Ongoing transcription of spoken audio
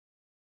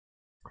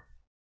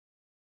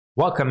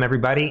Welcome,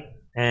 everybody,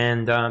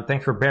 and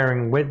thanks for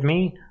bearing with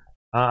me.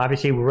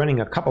 Obviously, we're running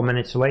a couple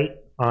minutes late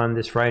on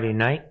this Friday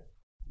night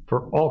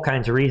for all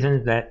kinds of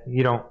reasons that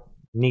you don't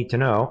need to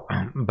know.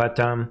 But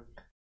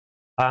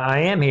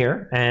I am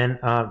here, and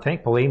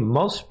thankfully,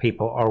 most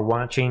people are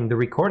watching the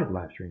recorded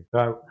live stream. So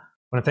I want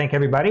to thank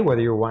everybody,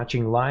 whether you're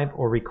watching live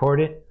or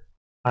recorded.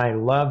 I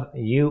love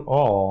you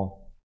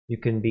all. You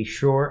can be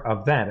sure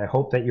of that. I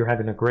hope that you're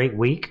having a great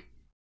week,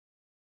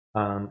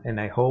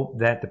 and I hope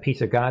that the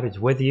peace of God is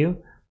with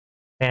you.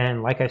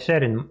 And like I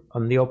said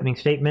on the opening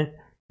statement,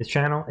 this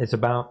channel is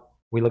about,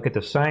 we look at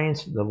the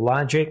science, the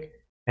logic,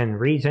 and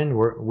reason.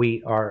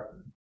 We are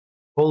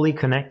fully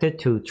connected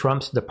to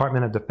Trump's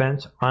Department of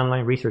Defense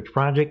online research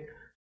project,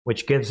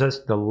 which gives us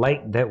the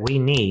light that we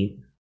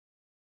need.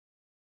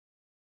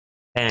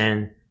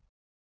 And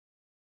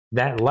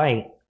that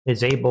light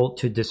is able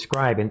to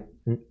describe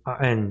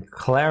and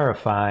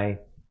clarify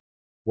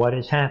what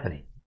is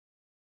happening.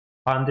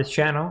 On this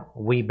channel,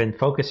 we've been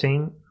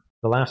focusing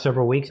the last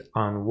several weeks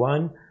on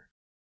one.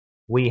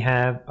 We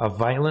have a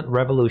violent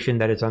revolution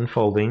that is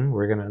unfolding.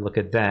 We're going to look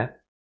at that.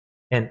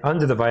 And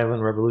under the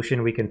violent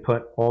revolution, we can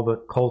put all the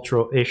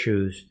cultural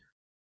issues.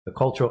 The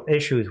cultural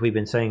issues we've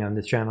been saying on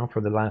this channel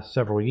for the last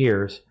several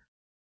years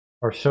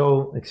are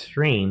so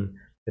extreme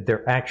that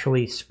they're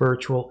actually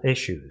spiritual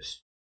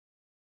issues.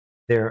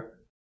 They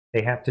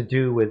have to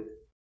do with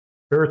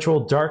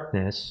spiritual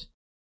darkness,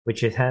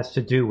 which it has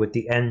to do with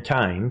the end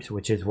times,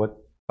 which is what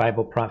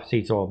Bible prophecy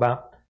is all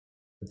about.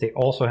 But they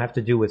also have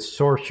to do with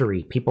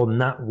sorcery, people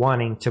not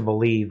wanting to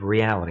believe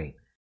reality.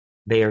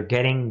 They are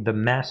getting the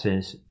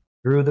masses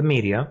through the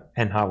media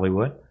and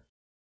Hollywood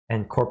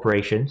and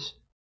corporations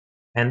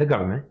and the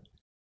government,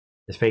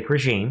 this fake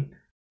regime.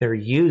 They're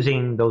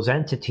using those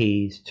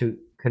entities to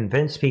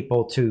convince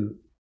people to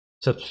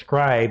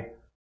subscribe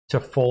to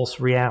false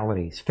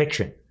realities,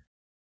 fiction.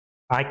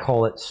 I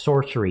call it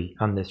sorcery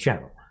on this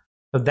channel.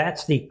 So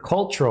that's the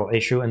cultural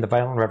issue in the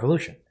violent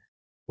revolution,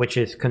 which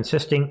is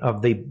consisting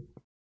of the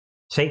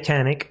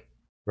satanic,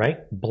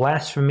 right,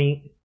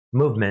 blasphemy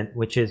movement,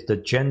 which is the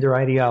gender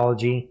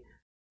ideology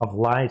of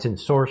lies and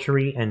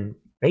sorcery and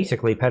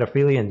basically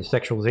pedophilia and the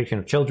sexualization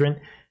of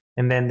children.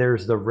 And then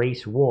there's the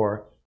race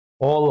war.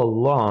 All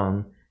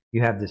along,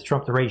 you have this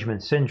Trump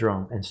derangement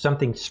syndrome, and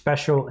something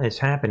special is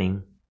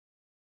happening.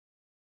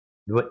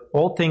 But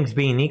all things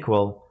being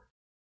equal,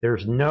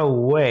 there's no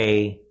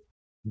way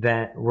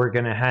that we're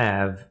going to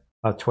have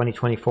a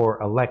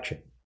 2024 election.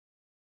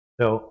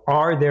 So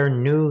are there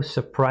new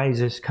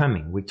surprises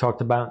coming? We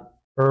talked about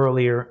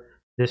earlier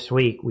this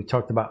week, we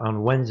talked about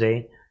on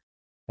Wednesday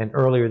and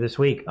earlier this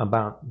week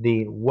about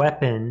the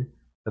weapon,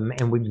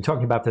 and we've been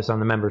talking about this on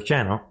the members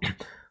channel,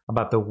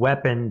 about the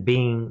weapon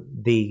being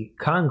the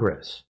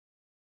Congress.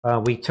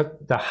 We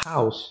took the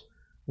House,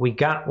 we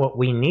got what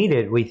we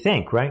needed, we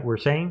think, right? We're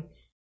saying.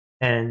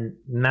 And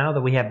now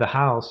that we have the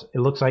House, it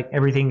looks like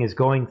everything is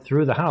going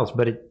through the House,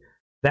 but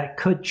that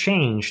could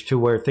change to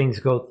where things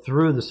go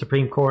through the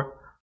Supreme Court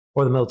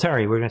or the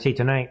military. We're going to see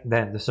tonight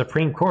that the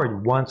Supreme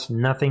Court wants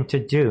nothing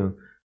to do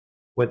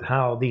with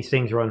how these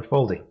things are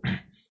unfolding.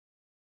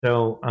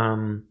 So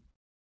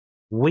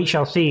we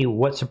shall see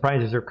what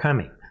surprises are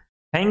coming.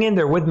 Hang in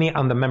there with me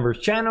on the members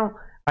channel.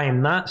 I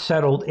am not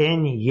settled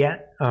in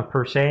yet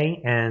per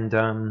se,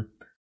 and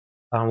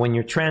when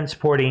you're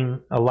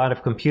transporting a lot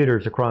of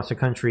computers across the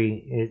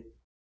country, it's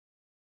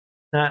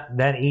not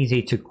that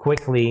easy to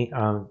quickly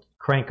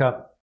crank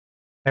up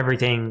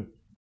everything.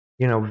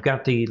 You know, we've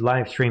got the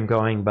live stream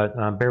going, but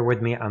bear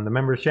with me on the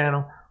members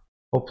channel.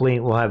 Hopefully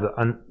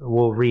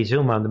we'll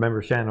resume on the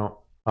members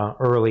channel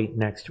early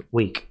next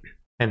week.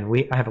 And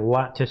I have a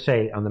lot to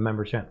say on the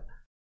members channel. If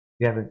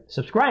you haven't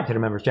subscribed to the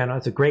members channel,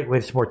 it's a great way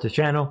to support this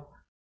channel.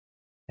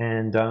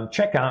 And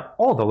check out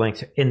all the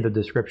links in the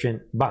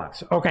description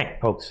box. Okay,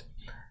 folks.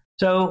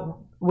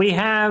 So we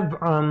have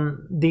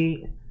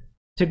to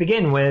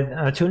begin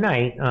with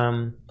tonight,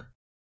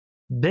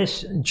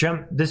 this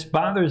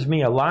bothers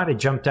me a lot. It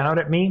jumped out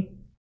at me.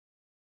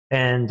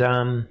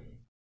 And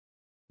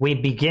we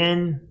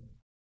begin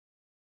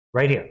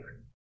right here.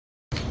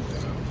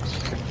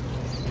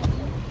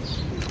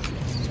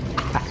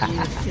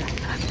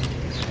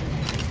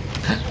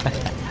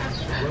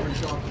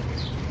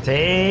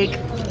 Take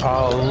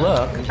a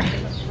look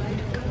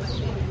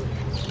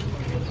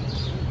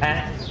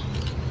at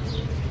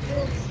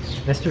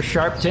Mr.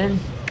 Sharpton.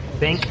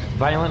 Think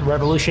violent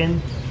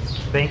revolution.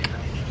 Think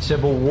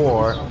civil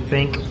war.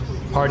 Think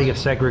party of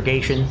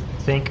segregation.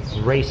 Think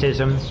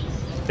racism.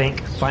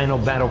 Think final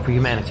battle for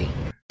humanity.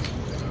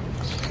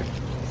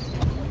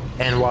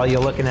 And while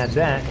you're looking at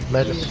that,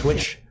 let us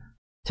switch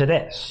to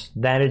this.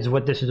 That is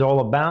what this is all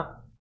about.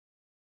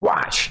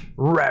 Watch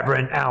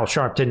Reverend Al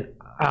Sharpton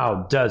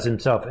outdoes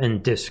himself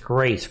in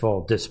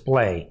disgraceful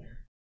display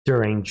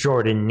during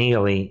Jordan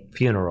Neely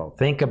funeral.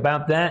 Think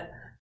about that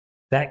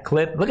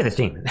clip. Look at this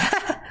team.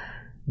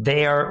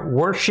 They are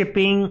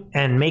worshiping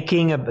and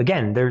making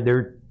again.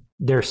 They're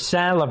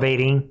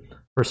salivating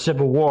for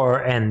civil war,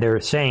 and they're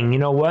saying, you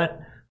know what?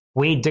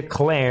 We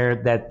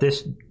declare that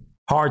this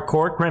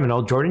hardcore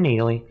criminal, Jordan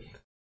Neely,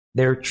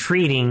 they're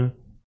treating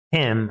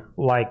him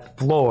like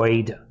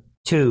Floyd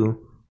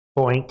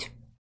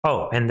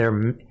 2.0. And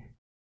there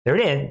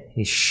it is.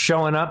 He's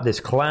showing up, this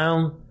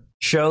clown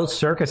show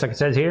circus, like it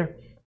says here,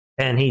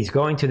 and he's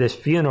going to this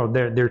funeral.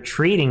 They're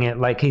treating it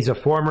like he's a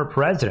former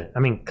president. I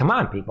mean, come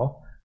on,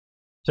 people.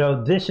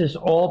 So this is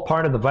all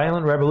part of the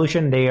violent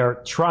revolution. They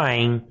are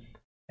trying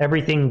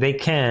everything they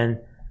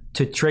can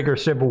to trigger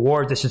civil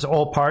war. This is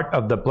all part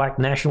of the black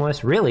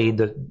nationalist, really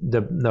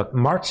the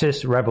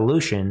Marxist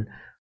revolution,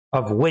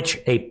 of which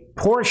a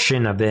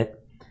portion of it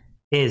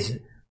is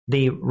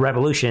the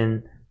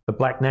revolution, the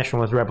black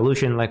nationalist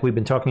revolution, like we've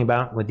been talking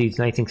about with these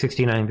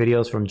 1969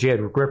 videos from J.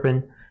 Edward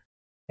Griffin.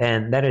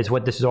 And that is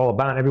what this is all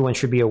about. Everyone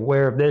should be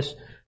aware of this.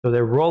 So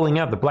they're rolling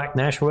out the black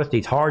nationalists,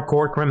 these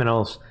hardcore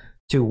criminals,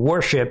 to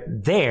worship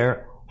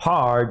their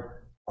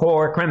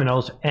hardcore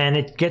criminals. And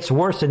it gets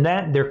worse than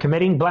that. They're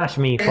committing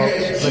blasphemy,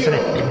 folks. Listen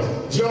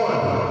in.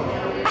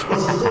 John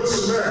was a good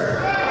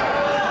Samaritan.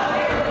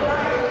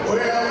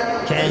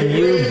 Well, can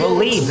you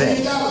believe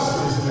this?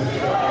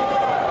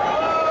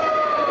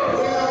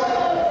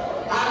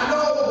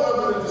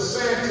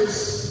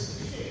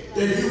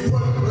 That you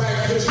put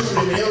black history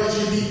and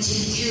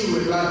LGBTQ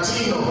and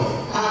Latino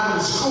out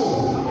of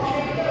school.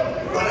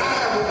 But I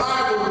have a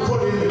Bible to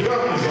put in the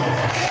governor's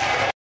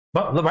office.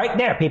 But right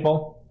there,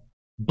 people.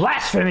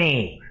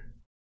 Blasphemy.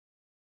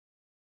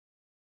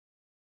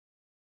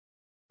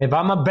 If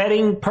I'm a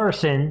betting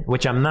person,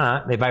 which I'm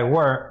not, if I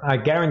were, I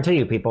guarantee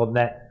you, people,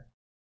 that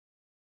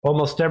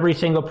almost every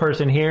single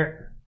person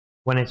here,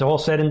 when it's all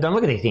said and done,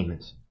 look at these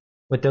demons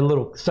with their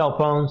little cell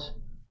phones,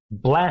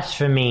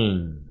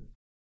 blaspheming.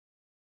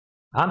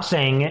 I'm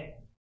saying it.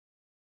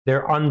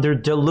 They're under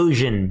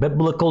delusion,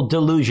 biblical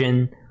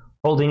delusion,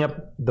 holding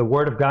up the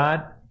word of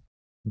God,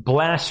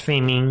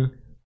 blaspheming,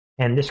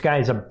 and this guy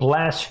is a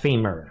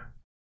blasphemer.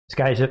 This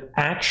guy's an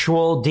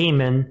actual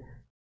demon.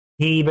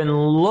 He even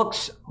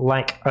looks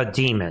like a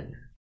demon.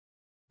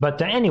 But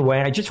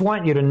anyway, I just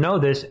want you to know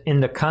this in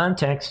the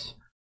context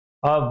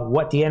of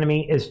what the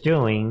enemy is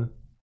doing.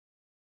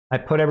 I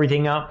put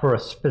everything out for a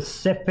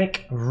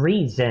specific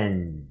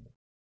reason.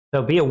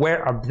 So be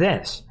aware of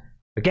this.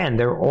 Again,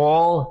 they're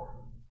all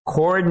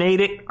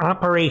coordinated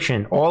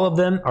operation. All of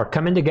them are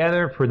coming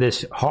together for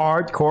this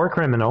hardcore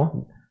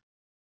criminal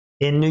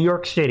in New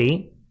York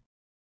City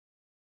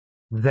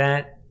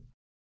that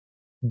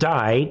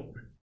died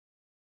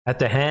at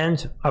the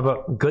hands of a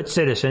good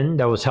citizen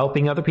that was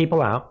helping other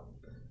people out.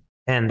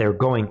 And they're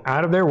going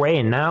out of their way.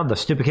 And now the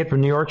stupid kid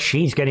from New York,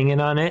 she's getting in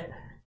on it.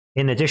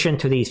 In addition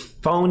to these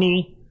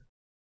phony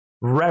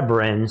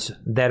reverends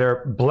that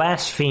are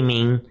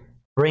blaspheming,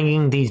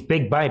 bringing these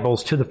big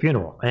Bibles to the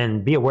funeral.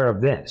 And be aware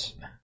of this.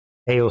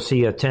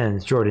 AOC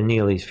attends Jordan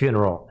Neely's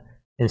funeral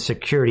in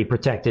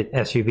security-protected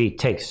SUV,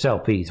 takes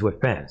selfies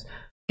with fans.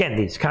 Again,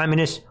 these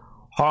communist,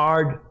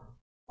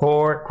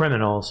 hardcore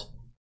criminals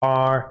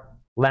are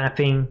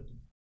laughing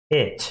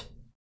it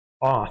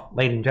off,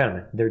 ladies and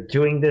gentlemen. They're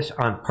doing this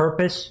on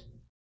purpose.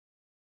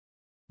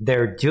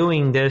 They're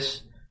doing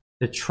this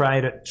to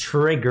try to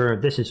trigger.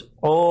 This is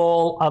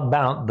all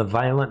about the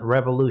violent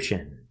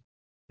revolution.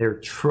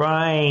 They're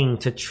trying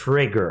to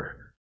trigger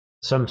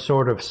some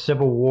sort of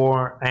civil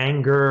war,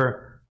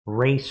 anger,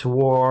 race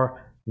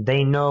war.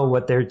 They know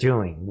what they're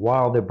doing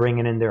while they're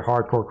bringing in their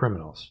hardcore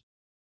criminals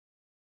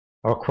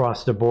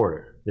across the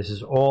border. This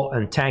is all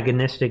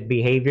antagonistic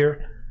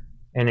behavior,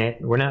 and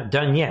we're not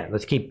done yet.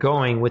 Let's keep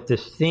going with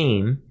this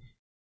theme.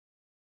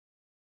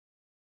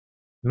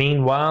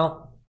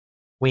 Meanwhile,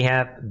 we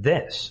have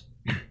this.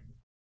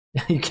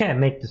 You can't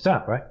make this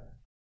up, right?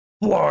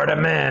 Florida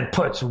man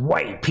puts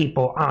white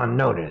people on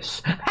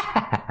notice.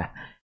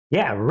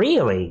 Yeah,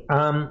 really?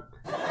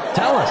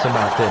 Tell us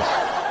about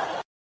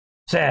this.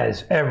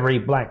 Says every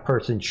black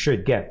person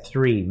should get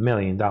 $3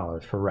 million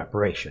for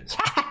reparations.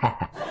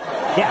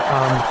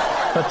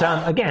 Yeah, but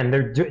again,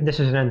 this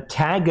is an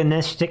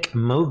antagonistic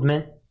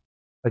movement.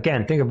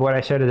 Again, think of what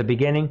I said at the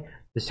beginning.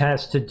 This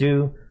has to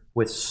do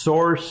with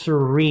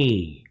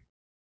sorcery,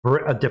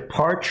 a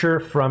departure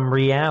from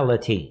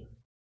reality.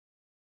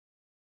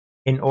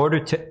 In order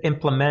to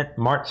implement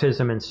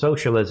Marxism and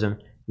socialism,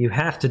 you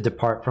have to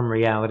depart from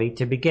reality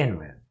to begin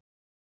with.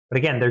 But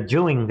again, they're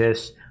doing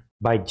this.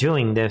 By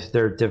doing this,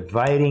 they're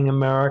dividing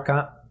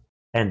America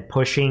and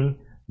pushing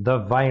the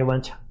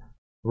violent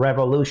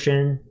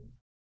revolution.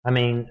 I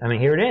mean,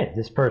 here it is.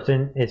 This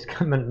person is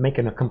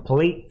making a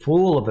complete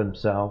fool of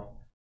himself.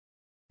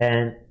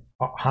 And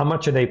how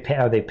much are they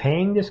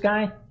paying this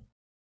guy?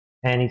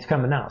 And he's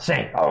coming out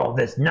saying, "Oh,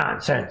 this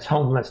nonsense,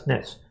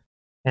 homelessness,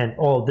 and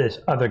all this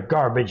other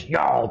garbage.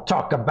 Y'all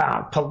talk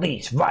about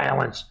police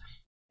violence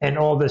and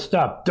all this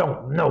stuff.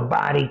 Don't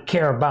nobody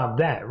care about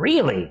that."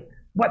 Really?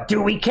 What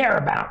do we care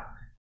about?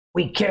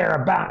 We care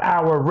about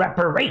our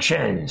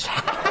reparations.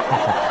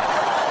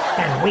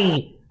 And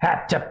we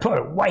have to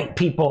put white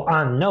people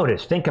on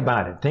notice. Think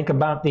about it. Think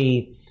about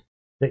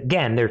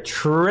again, they're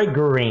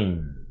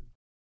triggering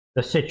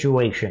the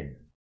situation.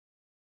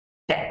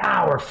 That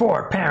our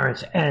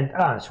foreparents and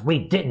us,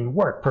 we didn't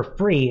work for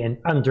free and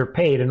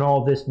underpaid and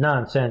all this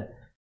nonsense.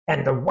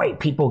 and the white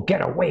people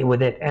get away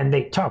with it, and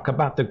they talk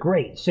about the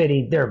great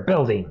city they're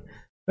building.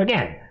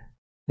 Again,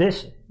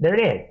 there it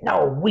is.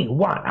 No, we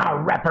want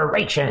our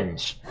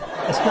reparations.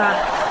 It's not.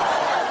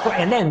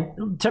 And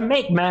then to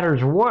make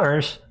matters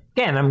worse,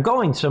 again, I'm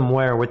going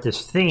somewhere with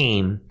this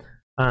theme.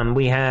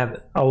 We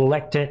have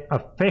elected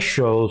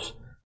officials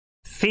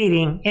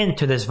feeding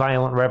into this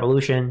violent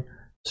revolution.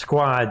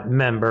 Squad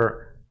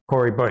member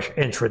Cori Bush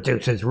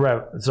introduces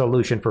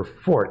resolution for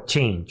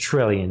 $14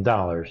 trillion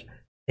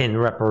in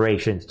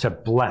reparations to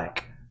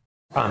black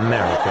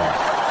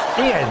Americans.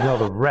 You guys know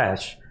the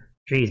rest.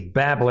 She's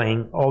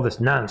babbling all this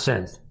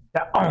nonsense.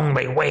 The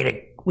only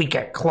way we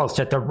get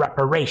closer to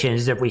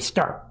reparations is if we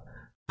start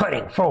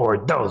putting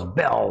forward those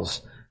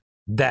bills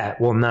that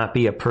will not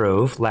be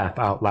approved, laugh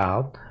out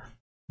loud,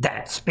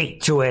 that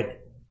speak to it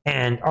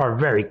and are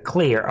very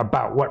clear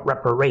about what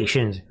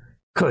reparations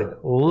could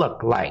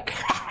look like.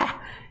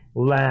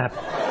 Laugh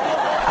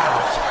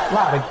out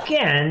loud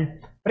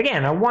again. But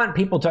again, I want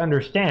people to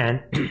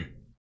understand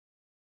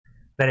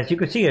that, as you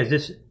can see, as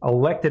this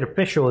elected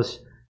official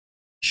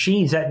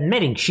she's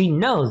admitting she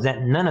knows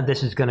that none of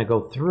this is going to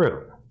go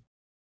through.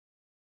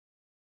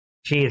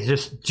 She is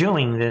just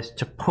doing this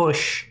to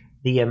push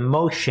the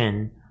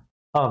emotion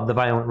of the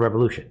violent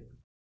revolution,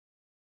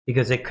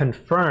 because it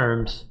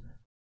confirms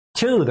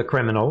to the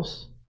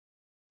criminals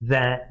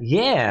that,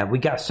 yeah, we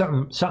got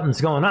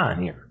something's going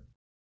on here.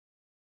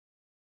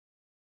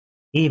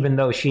 Even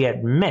though she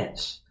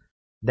admits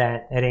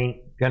that it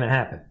ain't going to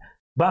happen.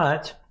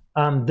 But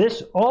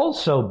this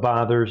also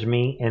bothers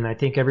me, and I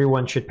think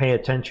everyone should pay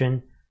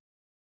attention.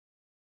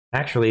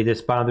 Actually,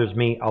 this bothers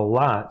me a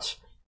lot,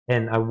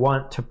 and I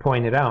want to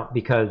point it out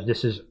because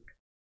this is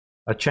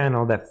a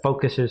channel that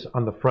focuses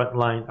on the front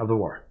line of the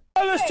war.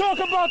 Let's talk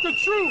about the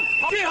truth.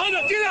 Get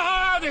her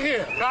out of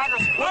here.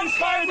 What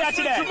inspired that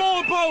today?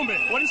 Jamal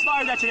Bowman. What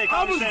inspired that today,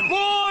 Congressman? I was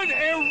born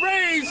and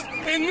raised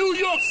in New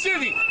York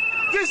City.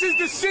 This is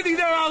the city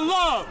that I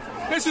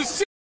love. This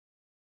is.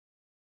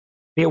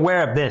 Be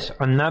aware of this.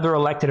 Another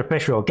elected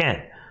official.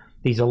 Again,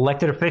 these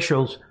elected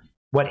officials,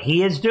 what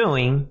he is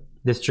doing,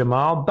 this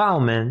Jamal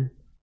Bowman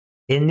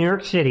in New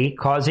York City,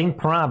 causing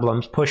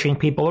problems, pushing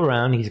people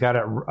around. He's got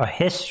a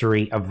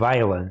history of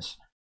violence.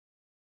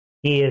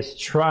 He is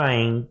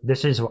trying,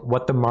 this is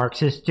what the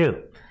Marxists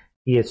do.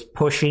 He is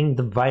pushing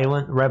the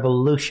violent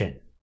revolution.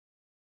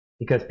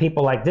 Because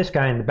people like this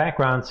guy in the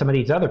background, some of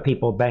these other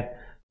people back,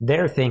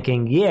 they're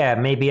thinking, yeah,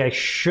 maybe I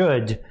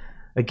should.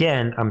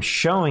 Again, I'm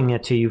showing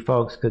it to you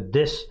folks because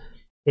this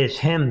is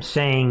him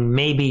saying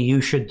maybe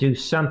you should do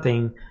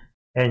something,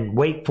 and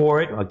wait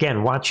for it.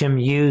 Again, watch him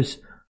use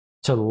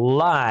to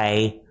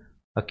lie,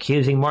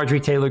 accusing Marjorie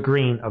Taylor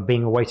Greene of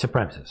being a white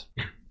supremacist.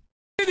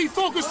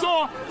 Focus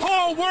on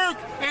hard work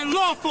and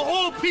love for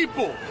all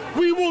people.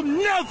 We will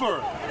never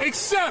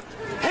accept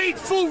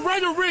hateful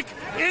rhetoric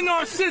in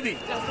our city.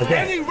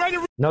 Okay.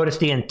 Notice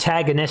the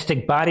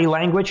antagonistic body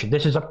language.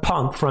 This is a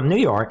punk from New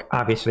York,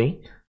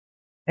 obviously.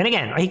 And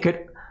again,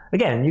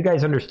 you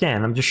guys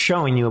understand. I'm just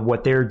showing you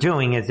what they're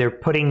doing is they're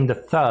putting the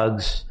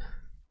thugs,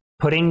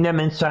 putting them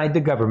inside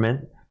the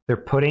government. They're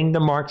putting the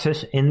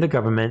Marxists in the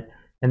government.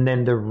 And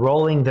then they're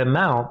rolling them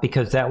out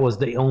because that was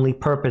the only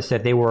purpose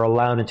that they were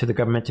allowed into the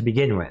government to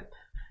begin with.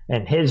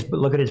 And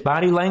look at his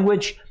body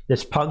language.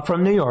 This punk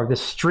from New York,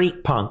 this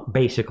street punk,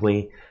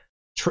 basically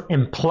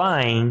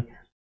implying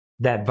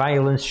that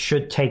violence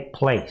should take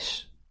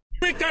place.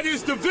 That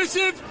is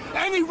divisive,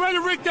 any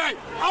rhetoric that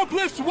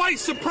uplifts white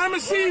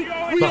supremacy,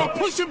 we are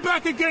pushing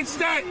back against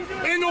that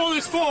in all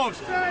its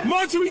forms.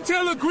 Marjorie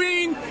Taylor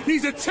Greene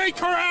needs to take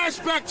her ass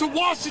back to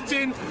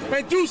Washington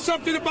and do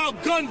something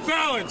about gun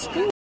violence.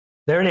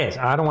 There it is.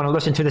 I don't want to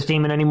listen to this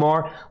demon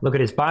anymore. Look at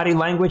his body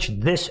language.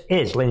 This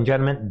is, ladies and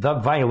gentlemen, the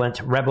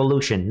violent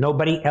revolution.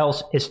 Nobody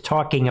else is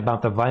talking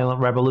about the violent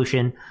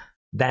revolution.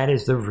 That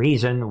is the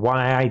reason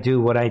why I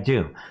do what I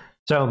do.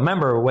 So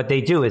remember, what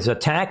they do is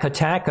attack,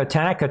 attack,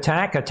 attack,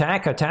 attack,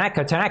 attack, attack,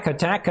 attack,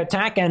 attack,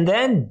 attack, and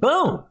then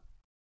boom.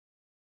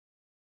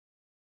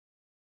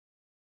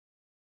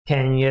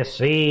 Can you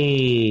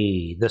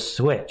see the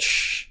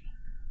switch?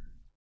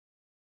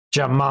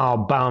 Jamal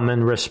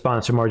Bowman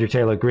responds to Marjorie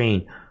Taylor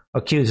Greene.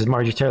 Accuses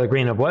Marjorie Taylor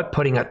Greene of what?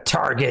 Putting a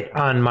target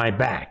on my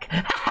back.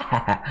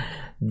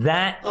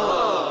 That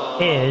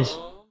is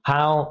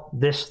how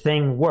this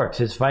thing works.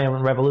 It's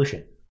violent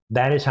revolution.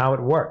 That is how it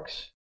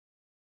works.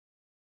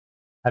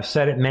 I've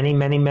said it many,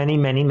 many, many,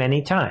 many,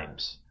 many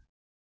times.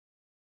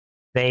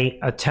 They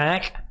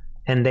attack,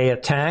 and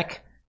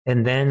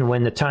then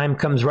when the time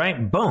comes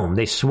right, boom,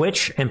 they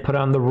switch and put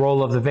on the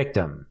role of the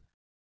victim.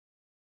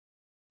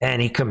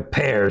 And he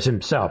compares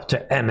himself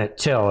to Emmett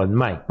Till and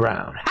Mike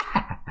Brown.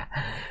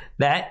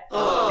 That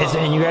is,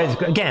 and you guys,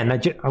 again,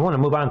 I want to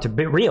move on to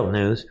real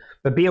news,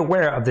 but be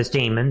aware of this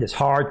demon, this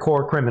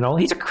hardcore criminal.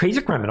 He's a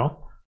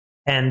criminal,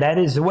 and that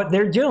is what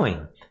they're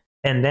doing.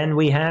 And then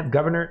we have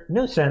Governor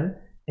Newsom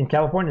in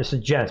California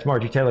suggests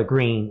Marjorie Taylor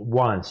Greene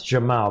wants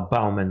Jamal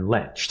Bowman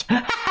lynched.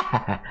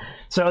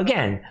 So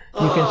again,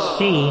 you can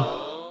see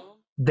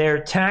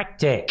their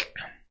tactic.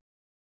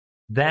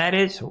 That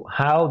is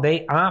how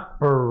they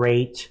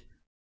operate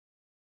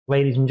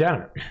ladies and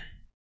gentlemen.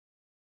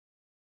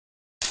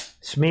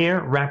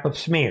 Smear, wrap up,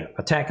 smear.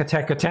 Attack,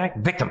 attack, attack,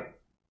 victim.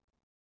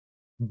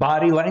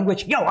 Body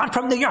language. Yo, I'm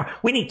from New York.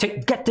 We need to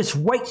get this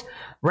white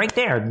right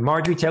there.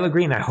 Marjorie Taylor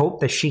Greene, I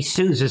hope that she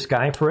sues this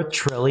guy for $1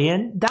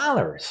 trillion.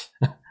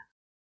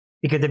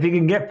 Because if you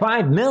can get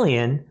 $5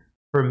 million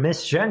for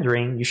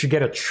misgendering, you should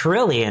get $1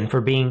 trillion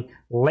for being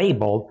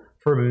labeled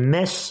for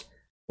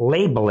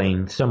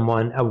mislabeling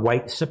someone a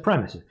white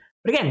supremacist.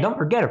 But again, don't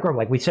forget, of course,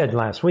 like we said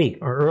last week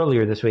or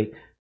earlier this week,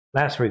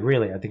 last week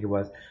really, I think it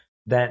was,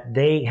 that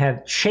they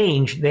have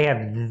changed, they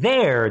have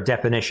their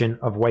definition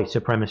of white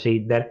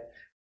supremacy, that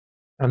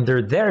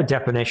under their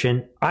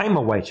definition, I'm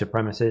a white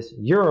supremacist,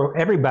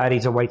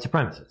 everybody's a white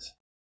supremacist,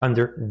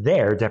 under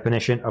their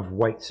definition of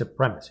white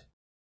supremacy.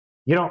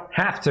 You don't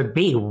have to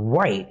be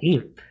white,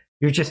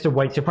 you're just a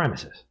white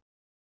supremacist.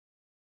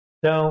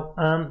 So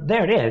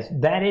there it is.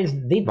 That is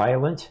the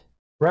violent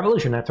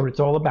revolution. That's what it's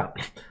all about.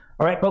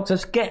 All right, folks,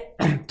 let's get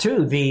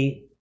to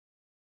the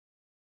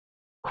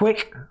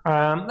quick,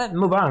 let's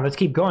move on. Let's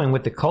keep going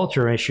with the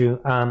culture issue.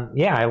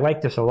 Yeah, I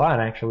like this a lot,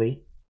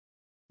 actually.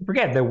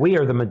 Forget that we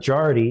are the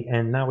majority,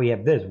 and now we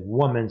have this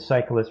woman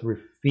cyclist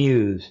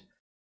refuse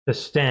to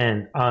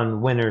stand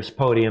on winner's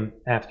podium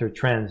after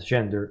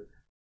transgender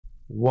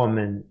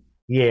woman.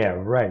 Yeah,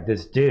 right,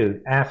 this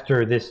dude.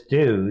 After this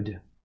dude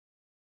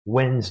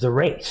wins the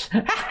race.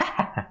 Look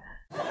at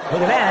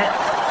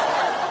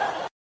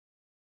that.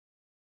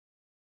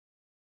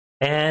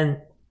 And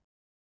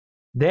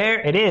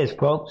there it is,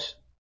 folks.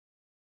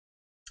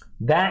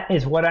 That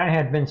is what I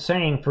have been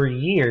saying for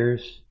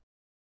years.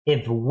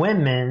 If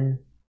women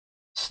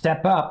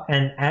step up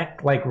and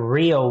act like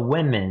real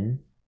women,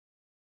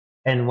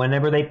 and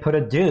whenever they put a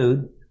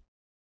dude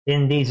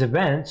in these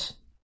events,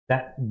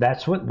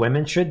 that's what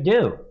women should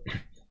do.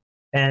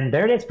 And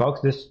there it is,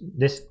 folks.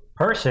 This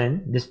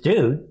person, this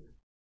dude,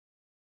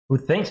 who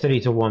thinks that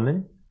he's a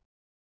woman,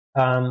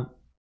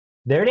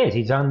 there it is.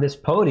 He's on this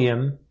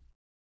podium,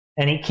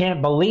 and he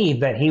can't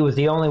believe that he was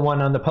the only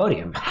one on the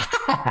podium.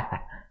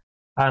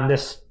 On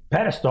this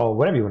pedestal,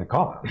 whatever you want to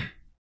call it.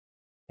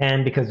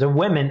 And because the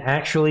women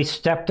actually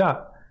stepped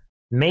up,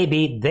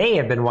 maybe they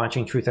have been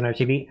watching Truth on Our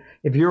TV.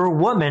 If you're a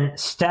woman,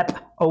 step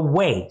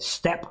away.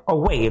 Step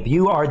away. If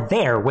you are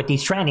there with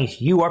these trannies,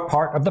 you are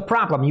part of the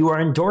problem. You are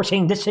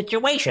endorsing this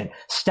situation.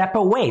 Step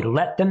away.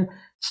 Let them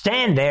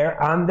stand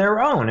there on their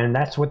own. And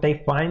that's what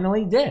they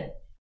finally did.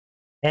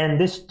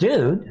 And this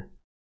dude,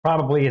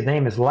 probably his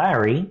name is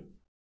Larry,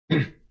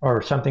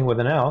 or something with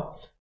an L,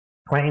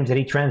 claims that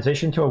he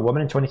transitioned to a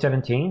woman in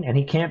 2017, and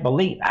he can't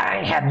believe,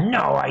 I have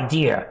no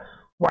idea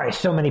why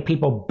so many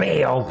people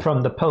bailed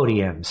from the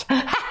podiums.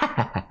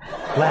 Laugh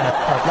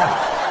out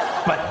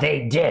loud. But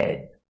they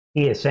did,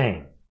 he is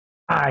saying.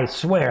 I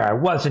swear I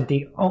wasn't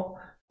the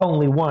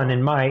only one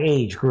in my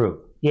age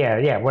group.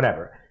 Yeah,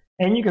 whatever.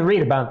 And you can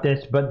read about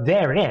this, but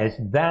there it is.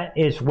 That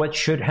is what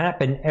should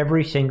happen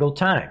every single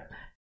time.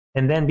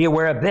 And then be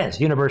aware of this.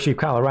 University of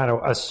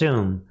Colorado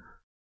assume.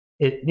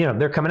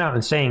 They're coming out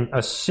and saying,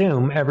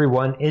 assume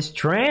everyone is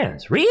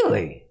trans.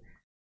 Really?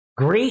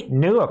 Greet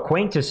new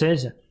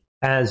acquaintances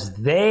as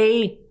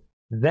they,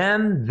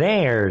 them,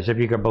 theirs, if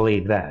you can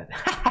believe that.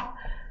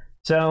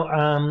 So,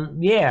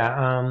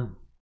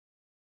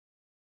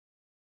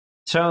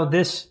 so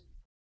this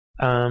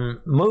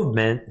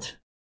movement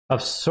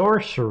of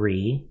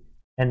sorcery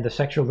and the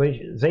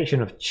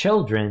sexualization of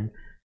children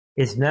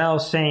is now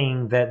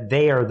saying that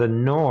they are the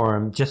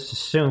norm. Just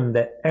assume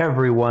that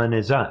everyone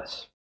is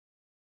us.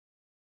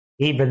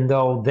 Even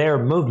though their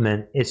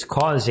movement is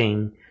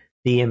causing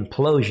the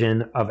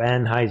implosion of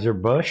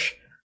Anheuser-Busch,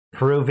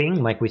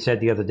 proving, like we said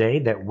the other day,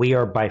 that we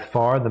are by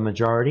far the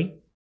majority.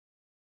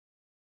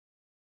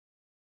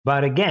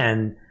 But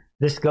again,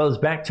 this goes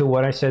back to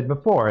what I said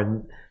before.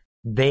 And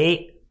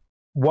they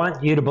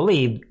want you to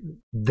believe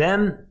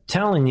them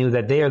telling you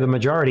that they are the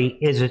majority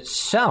is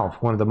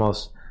itself one of the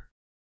most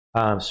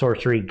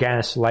sorcery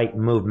gaslight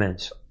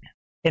movements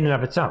in and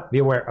of itself. Be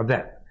aware of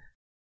that.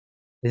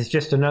 It's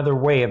just another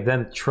way of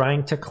them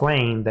trying to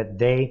claim that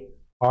they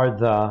are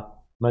the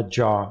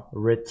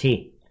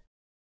majority.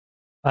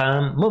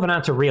 Moving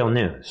on to real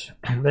news.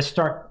 Let's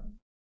start.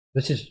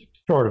 This is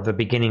sort of the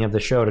beginning of the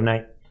show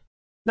tonight.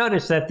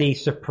 Notice that the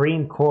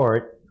Supreme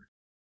Court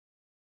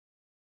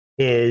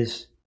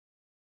is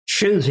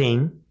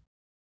choosing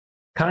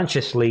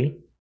consciously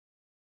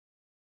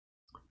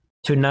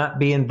to not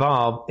be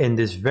involved in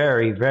this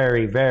very,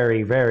 very,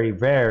 very, very,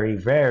 very,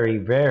 very,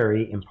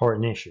 very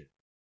important issue.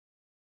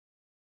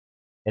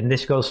 And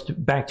this goes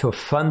back to a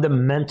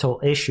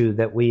fundamental issue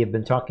that we have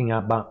been talking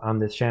about on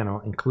this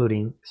channel,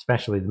 including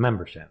especially the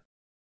membership,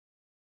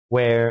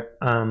 where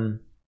the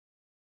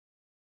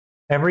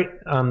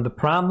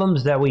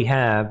problems that we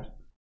have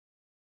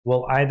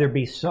will either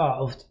be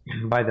solved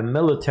by the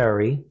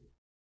military,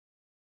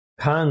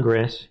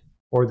 Congress,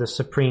 or the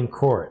Supreme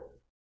Court.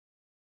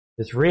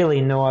 There's really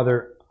no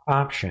other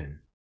option.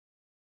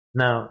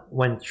 Now,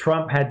 when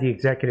Trump had the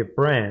executive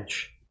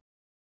branch,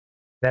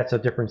 that's a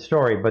different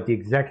story, but the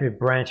executive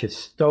branch is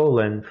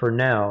stolen for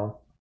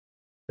now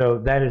So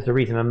that is the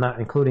reason I'm not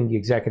including the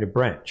executive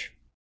branch.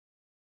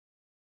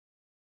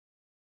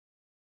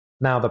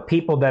 Now, the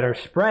people that are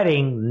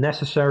spreading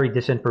necessary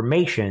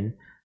disinformation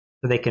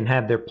so they can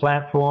have their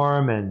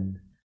platform and,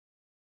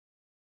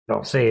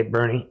 don't say it,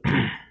 Bernie,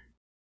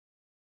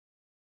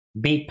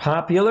 be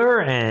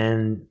popular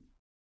and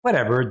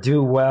whatever,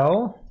 do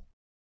well,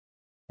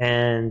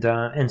 and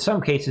in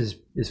some cases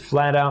is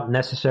flat out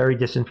necessary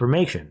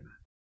disinformation.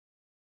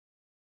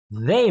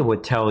 They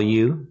would tell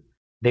you,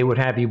 they would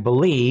have you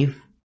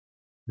believe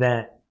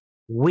that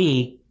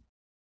we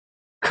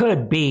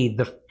could be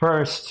the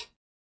first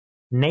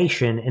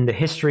nation in the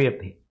history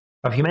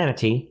of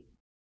humanity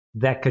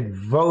that could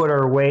vote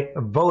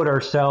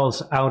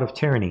ourselves out of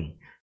tyranny.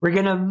 We're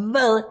gonna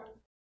vote.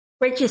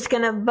 We're just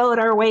gonna vote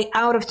our way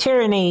out of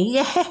tyranny.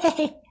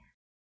 Yay!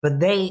 But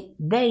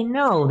they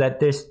know that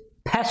this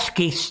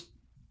pesky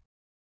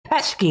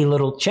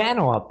little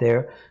channel out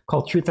there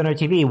called Truth on Our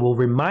TV will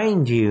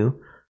remind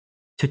you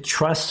to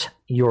trust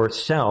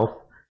yourself,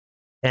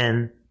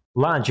 and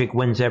logic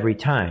wins every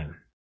time.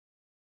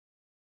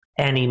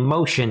 And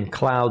emotion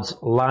clouds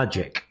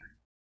logic.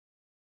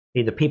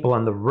 See, the people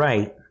on the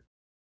right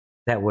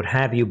that would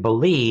have you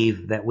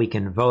believe that we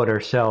can vote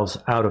ourselves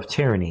out of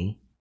tyranny.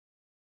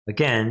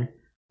 Again,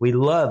 we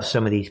love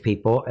some of these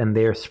people, and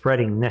they're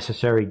spreading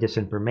necessary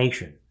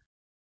disinformation.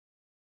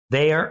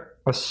 They are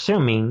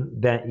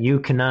assuming that you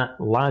cannot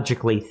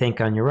logically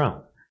think on your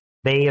own.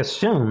 They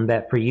assume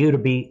that for you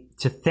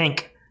to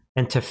think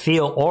and to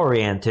feel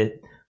oriented,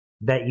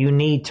 that you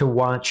need to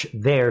watch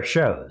their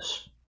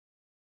shows.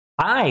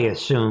 I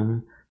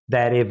assume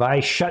that if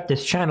I shut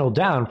this channel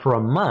down for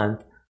a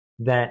month,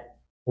 that,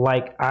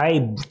 like,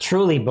 I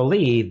truly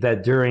believe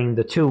that during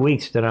the 2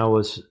 weeks that I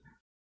was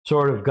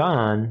sort of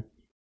gone,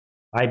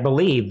 I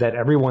believe that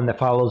everyone that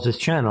follows this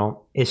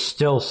channel is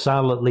still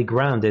solidly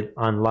grounded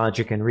on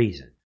logic and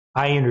reason.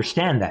 I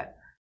understand that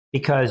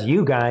because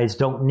you guys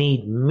don't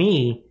need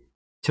me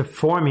to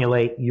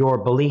formulate your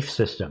belief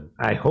system.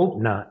 I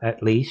hope not,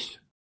 at least.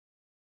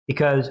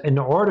 Because in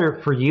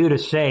order for you to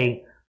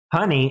say,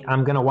 honey,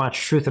 I'm going to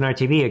watch Truth on Our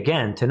TV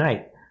again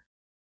tonight,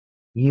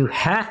 you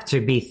have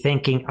to be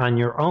thinking on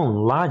your own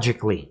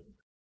logically.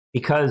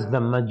 Because the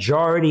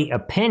majority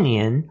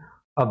opinion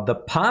of the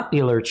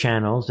popular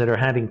channels that are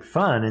having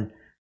fun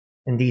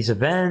and these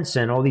events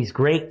and all these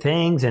great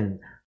things and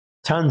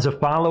tons of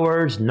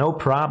followers, no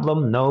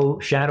problem, no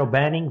shadow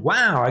banning.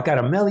 Wow, I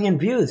got 1 million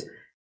views.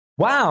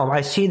 Wow,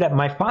 I see that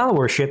my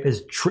followership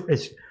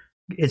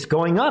is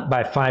going up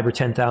by 5,000 or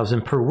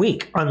 10,000 per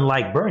week,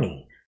 unlike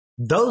Bernie.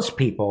 Those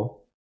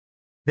people,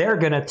 they're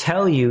going to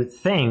tell you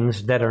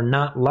things that are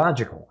not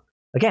logical.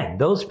 Again,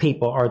 those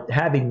people are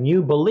having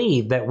you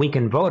believe that we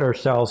can vote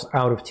ourselves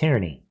out of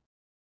tyranny.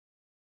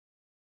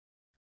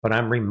 But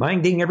I'm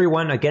reminding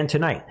everyone again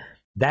tonight,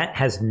 that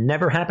has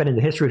never happened in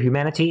the history of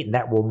humanity.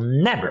 That will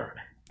never,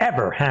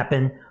 ever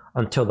happen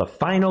until the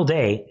final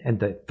day and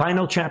the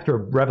final chapter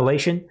of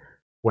Revelation,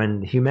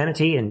 when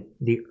humanity and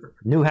the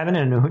new heaven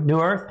and new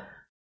earth,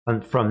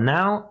 and from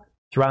now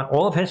throughout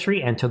all of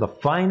history and to the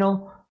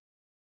final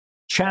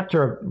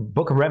chapter of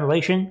Book of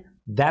Revelation,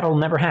 that'll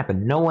never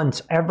happen. No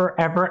one's ever,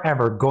 ever,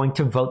 ever going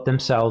to vote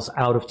themselves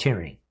out of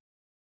tyranny.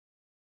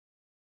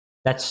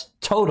 That's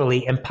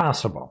totally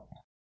impossible.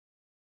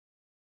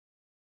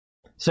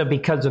 So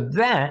because of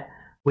that,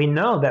 we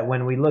know that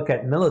when we look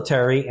at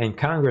military and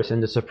Congress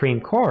and the Supreme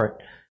Court,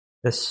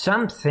 that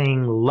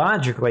something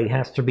logically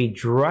has to be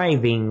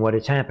driving what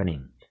is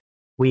happening.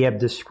 We have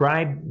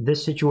described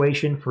this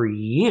situation for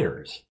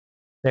years,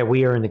 that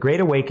we are in the Great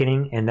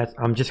Awakening, and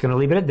I'm just going to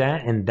leave it at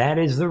that, and that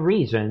is the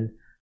reason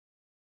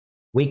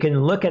we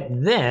can look at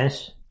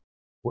this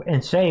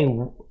and say,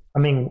 I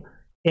mean,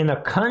 in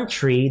a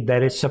country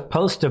that is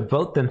supposed to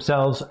vote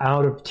themselves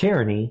out of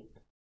tyranny,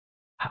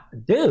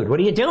 dude,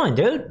 what are you doing,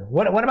 dude?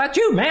 What about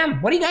you,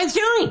 man? What are you guys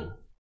doing?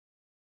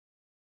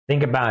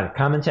 Think about it.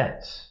 Common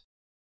sense.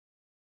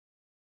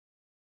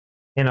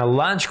 In a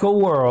logical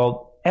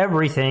world,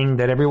 everything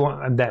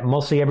that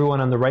mostly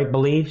everyone on the right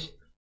believes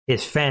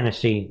is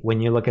fantasy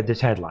when you look at this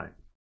headline.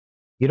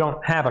 You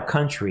don't have a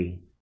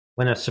country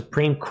when a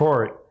Supreme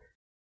Court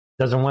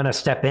doesn't want to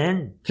step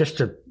in just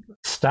to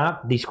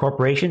stop these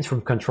corporations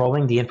from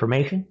controlling the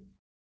information.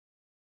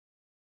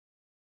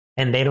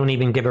 And they don't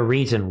even give a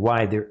reason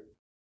why they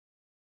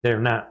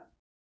don't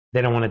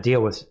want to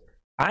deal with.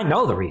 I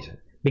know the reason,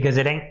 because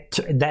it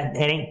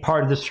ain't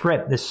part of the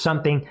script. There's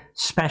something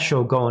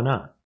special going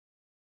on.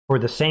 For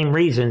the same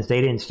reasons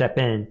they didn't step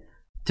in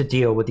to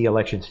deal with the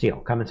election steal.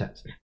 Common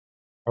sense.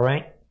 All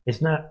right?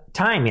 It's not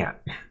time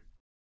yet.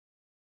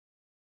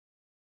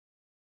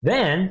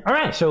 Then, all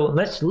right, so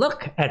let's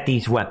look at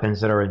these weapons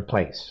that are in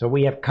place. So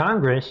we have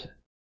Congress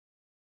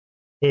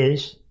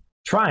is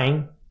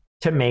trying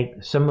to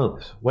make some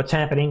moves. What's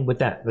happening with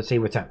that? Let's see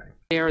what's happening.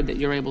 That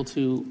you're able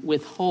to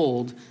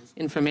withhold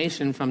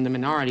information from the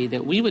minority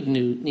that we would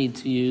need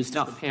to use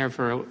to prepare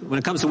for. When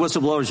it comes to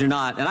whistleblowers, you're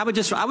not. And I would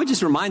just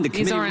remind the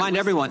committee, remind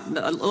everyone.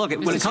 Look,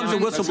 when it comes to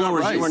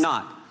whistleblowers, you are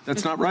not.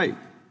 That's not right.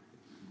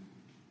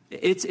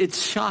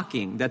 It's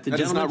shocking that the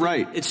gentleman. That's not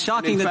right. It's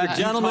shocking that the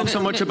gentleman.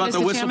 So much about the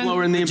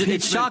whistleblower and the impeachment.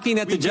 It's shocking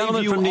that the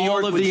gentleman from New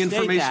York all of would the state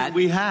information that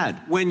we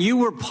had when you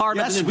were part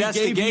of an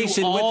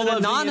investigation with an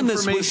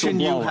anonymous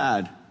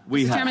whistleblower.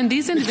 Mr. Chairman,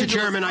 these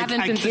individuals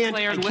haven't been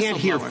declared whistleblowers. I can't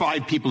hear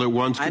 5 people at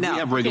once. Could we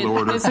have regular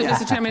order?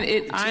 Mr. Chairman,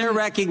 Chair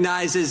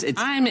recognizes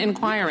it's. I'm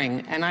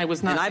inquiring, and I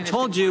was not. And I've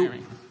told you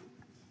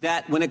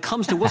that when it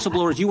comes to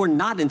whistleblowers, you are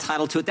not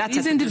entitled to it. That's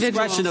at the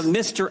discretion of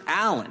Mr.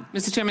 Allen.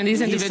 Mr. Chairman,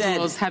 these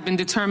individuals have been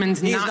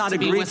determined not to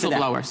be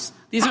whistleblowers.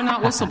 These are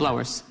not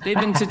whistleblowers. They've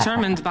been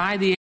determined by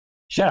the...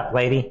 Shut up,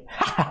 lady.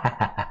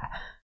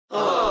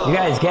 You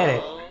guys get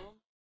it.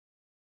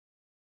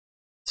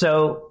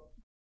 So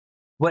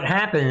what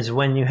happens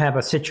when you have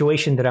a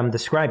situation that I'm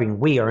describing,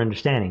 we are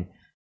understanding,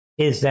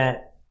 is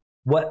that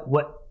what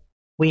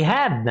we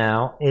have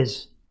now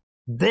is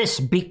this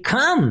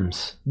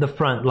becomes the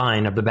front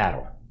line of the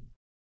battle.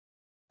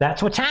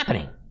 That's what's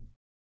happening.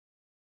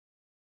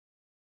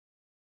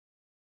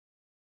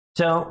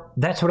 So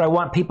that's what I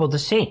want people to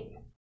see.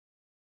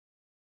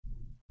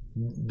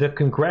 The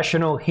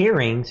congressional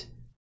hearings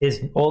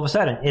is all of a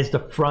sudden is the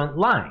front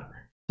line.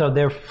 So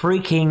they're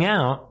freaking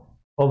out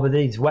over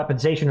these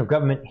weaponization of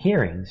government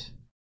hearings.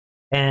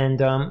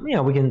 And,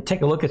 we can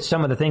take a look at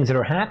some of the things that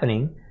are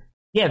happening.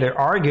 Yeah, they're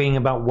arguing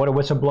about what a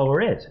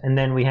whistleblower is. And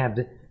then we have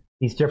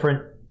these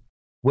different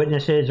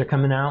witnesses are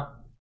coming out,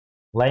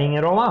 laying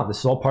it all out. This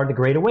is all part of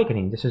the Great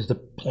Awakening. This is the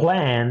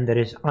plan that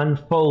is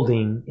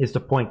unfolding, is the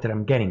point that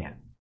I'm getting at.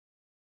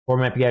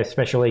 Former FBI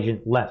special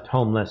agent left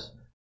homeless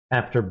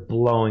after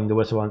blowing the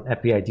whistle on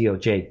FBI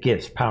DOJ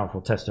gives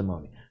powerful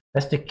testimony.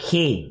 That's the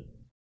key.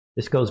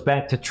 This goes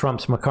back to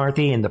Trump's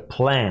McCarthy and the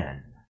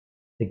plan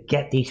to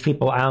get these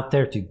people out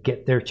there, to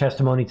get their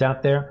testimonies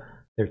out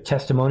there, their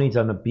testimonies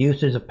on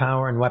abuses of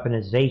power and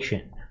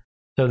weaponization,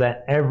 so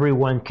that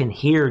everyone can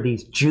hear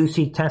these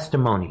juicy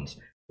testimonies.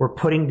 We're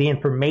putting the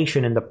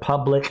information in the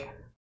public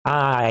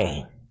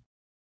eye.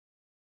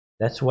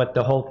 That's what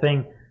the whole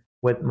thing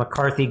with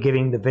McCarthy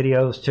giving the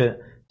videos to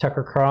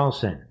Tucker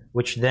Carlson,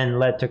 which then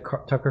led to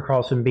Tucker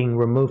Carlson being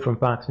removed from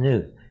Fox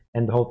News,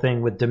 and the whole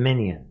thing with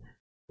Dominion.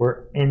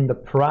 We're in the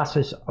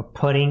process of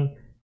putting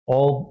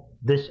all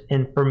this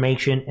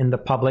information in the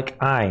public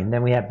eye. And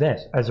then we have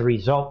this as a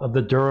result of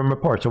the Durham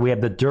report. So we have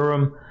the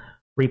Durham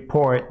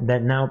report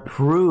that now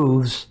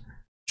proves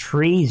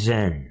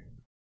treason.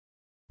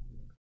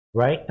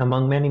 Right?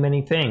 Among many,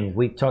 many things.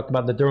 We've talked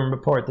about the Durham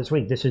report this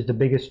week. This is the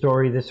biggest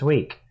story this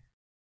week.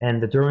 And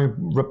the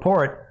Durham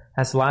report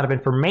has a lot of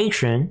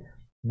information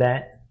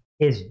that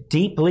is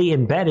deeply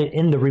embedded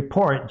in the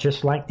report,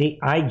 just like the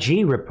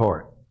IG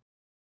report.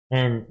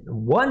 And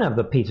one of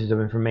the pieces of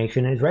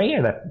information is right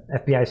here, that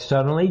FBI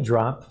suddenly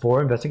dropped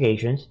 4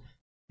 investigations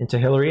into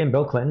Hillary and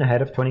Bill Clinton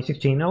ahead of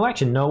 2016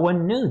 election. No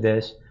one knew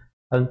this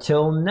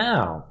until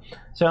now.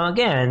 So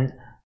again,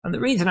 the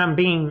reason I'm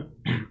being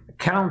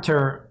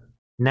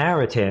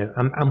counter-narrative,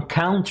 I'm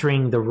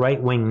countering the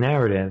right-wing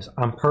narratives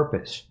on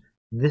purpose.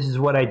 This is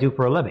what I do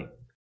for a living.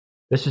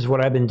 This is what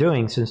I've been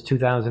doing since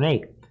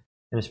 2008,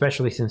 and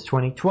especially since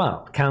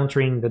 2012,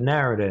 countering the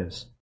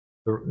narratives,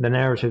 the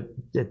narratives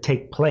that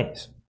take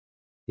place.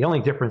 The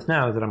only difference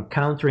now is that I'm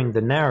countering the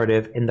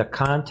narrative in the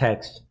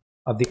context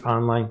of the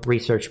online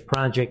research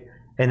project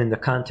and in the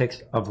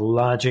context of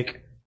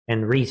logic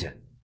and reason.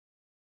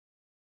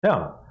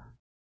 So,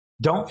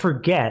 don't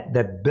forget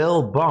that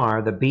Bill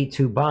Barr, the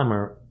B-2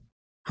 bomber,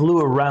 flew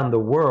around the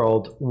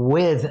world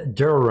with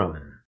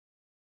Durham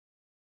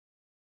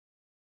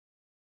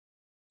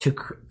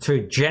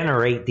to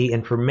generate the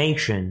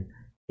information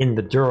in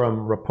the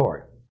Durham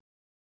report.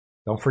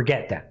 Don't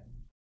forget that.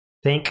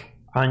 Think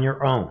on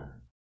your own.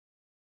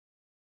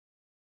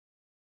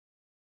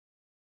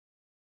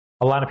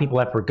 A lot of people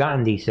have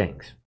forgotten these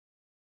things.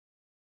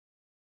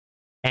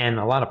 And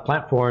a lot of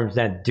platforms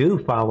that do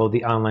follow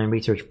the online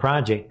research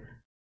project,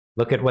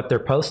 look at what they're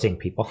posting,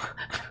 people.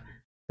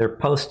 They're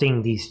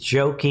posting these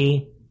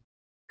jokey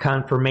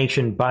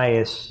confirmation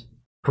bias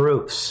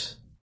proofs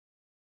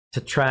to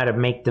try to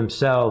make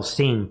themselves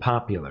seem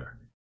popular.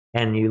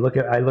 And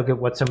I look at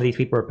what some of these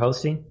people are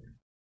posting.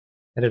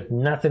 It has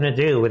nothing to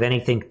do with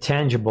anything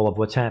tangible of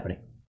what's happening.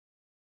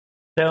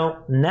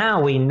 So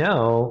now we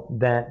know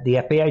that the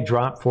FBI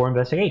dropped 4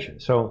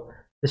 investigations. So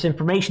this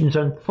information is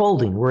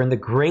unfolding. We're in the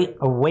Great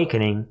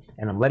Awakening,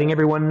 and I'm letting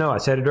everyone know. I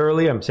said it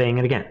earlier, I'm saying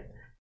it again.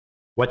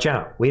 Watch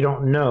out. We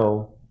don't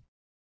know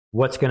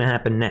what's going to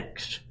happen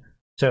next.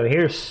 So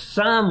here's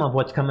some of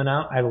what's coming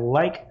out. I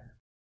like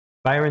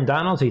Byron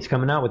Donalds. He's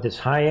coming out with this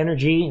high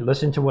energy.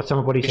 Listen to some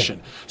of what he's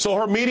saying. So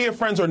her media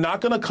friends are not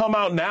going to come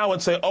out now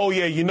and say, oh,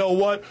 yeah, you know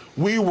what?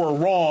 We were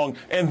wrong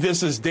and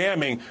this is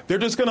damning. They're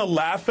just going to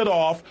laugh it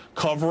off,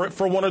 cover it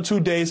for 1 or 2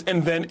 days,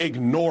 and then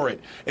ignore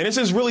it. And this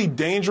is really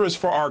dangerous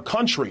for our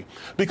country,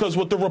 because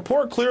what the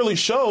report clearly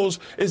shows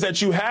is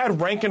that you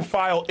had rank and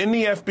file in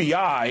the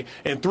FBI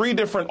in 3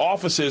 different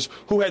offices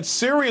who had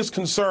serious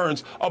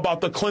concerns about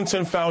the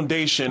Clinton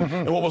Foundation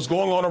and what was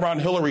going on around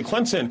Hillary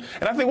Clinton.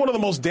 And I think one of the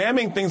most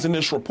damning things in in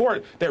this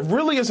report that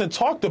really isn't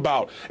talked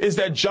about is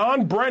that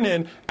John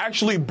Brennan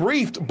actually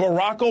briefed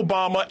Barack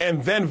Obama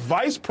and then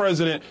Vice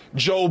President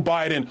Joe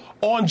Biden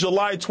on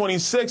July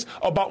 26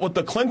 about what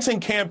the Clinton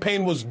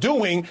campaign was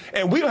doing,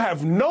 and we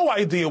have no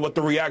idea what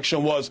the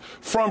reaction was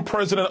from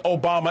President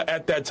Obama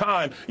at that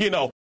time.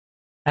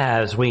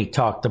 As we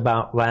talked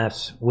about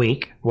last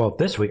week,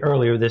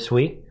 earlier this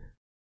week,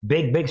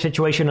 big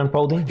situation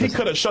unfolding. He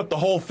could have shut the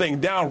whole thing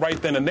down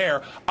right then and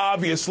there.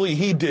 Obviously,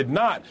 he did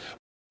not.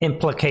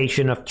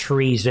 Implication of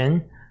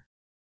treason.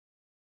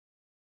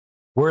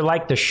 We're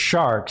like the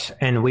sharks,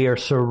 and we are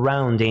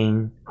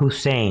surrounding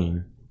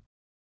Hussein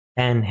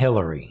and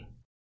Hillary.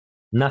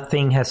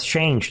 Nothing has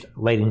changed,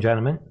 ladies and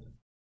gentlemen.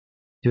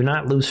 Do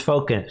not lose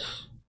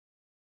focus.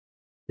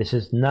 This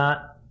is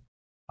not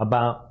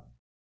about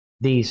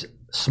these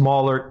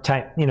smaller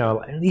type,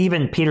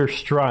 even Peter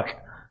Strzok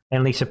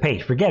and Lisa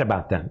Page. Forget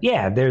about them.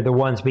 Yeah, they're the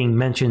ones being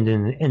mentioned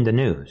in the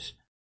news.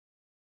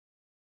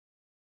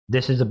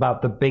 This is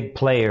about the big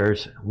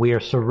players. We are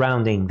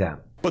surrounding them.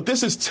 But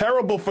this is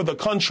terrible for the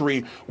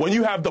country when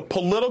you have the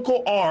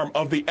political arm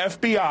of the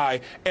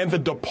FBI and the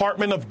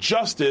Department of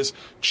Justice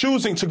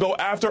choosing to go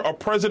after a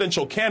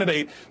presidential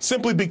candidate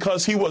simply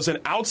because he was an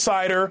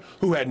outsider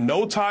who had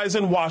no ties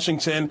in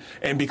Washington,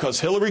 and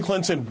because Hillary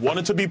Clinton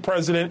wanted to be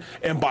president,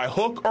 and by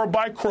hook or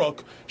by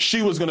crook,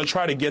 she was going to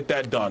try to get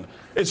that done.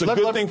 It's a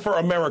good thing for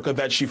America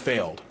that she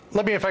failed.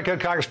 Let me, if I could,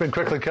 Congressman,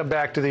 quickly come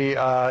back to the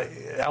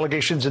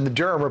allegations in the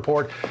Durham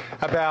report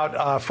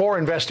about 4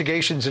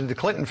 investigations into the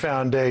Clinton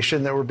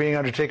Foundation that were being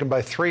undertaken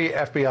by 3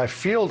 FBI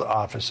field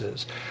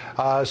offices,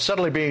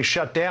 suddenly being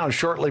shut down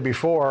shortly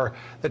before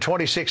the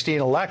 2016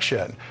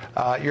 election.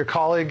 Your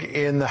colleague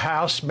in the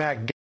House, Matt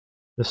Gaetz,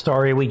 the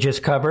story we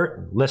just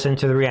covered, listen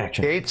to the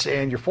reaction. Gaetz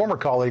and your former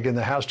colleague in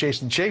the House,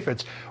 Jason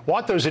Chaffetz,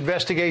 want those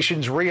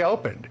investigations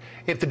reopened.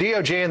 If the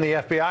DOJ and the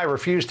FBI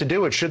refuse to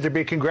do it, should there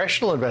be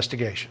congressional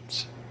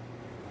investigations?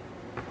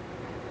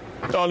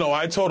 Oh, no,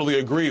 I totally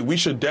agree. We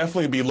should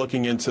definitely be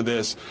looking into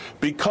this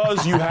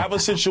because you have a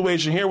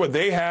situation here where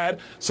they had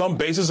some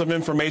basis of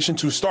information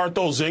to start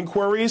those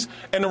inquiries.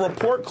 And the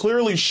report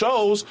clearly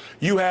shows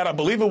you had, I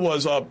believe it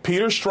was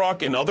Peter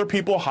Strzok and other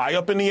people high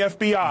up in the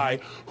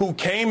FBI who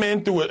came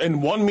in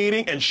in one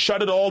meeting and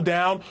shut it all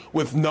down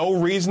with no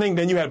reasoning.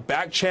 Then you had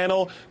back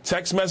channel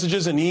text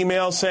messages and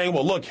emails saying,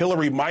 well, look,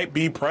 Hillary might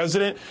be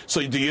president.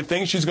 So do you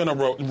think she's going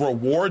to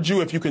reward you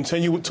if you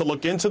continue to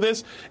look into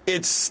this?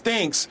 It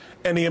stinks.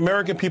 And the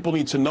American people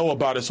need to know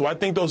about it. So I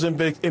think those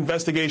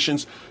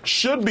investigations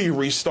should be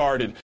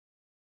restarted.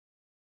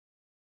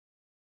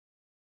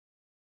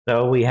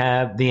 So we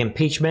have the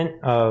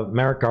impeachment of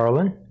Merrick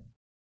Garland,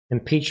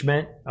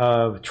 impeachment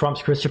of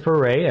Trump's Christopher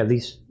Wray. At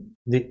least,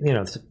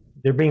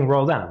 they're being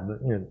rolled out.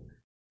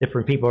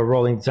 Different people are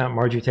rolling this out.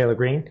 Marjorie Taylor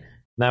Greene.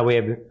 Now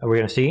we're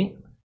going to see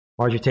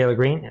Marjorie Taylor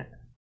Greene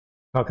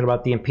talking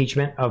about the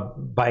impeachment of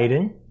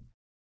Biden.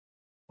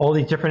 All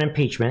these different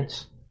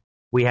impeachments.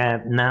 We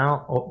have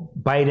now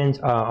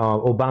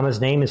Obama's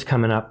name is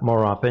coming up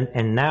more often,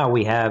 and now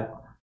we have,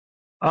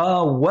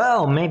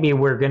 maybe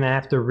we're going to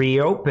have to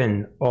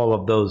reopen all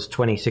of those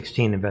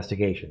 2016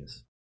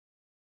 investigations.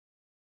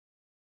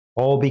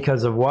 All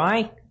because of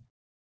why?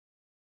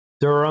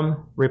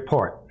 Durham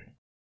report.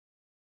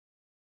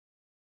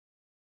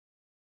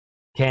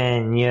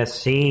 Can you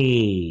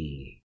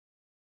see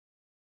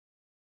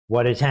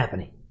what is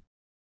happening?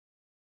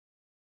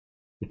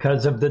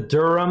 Because of the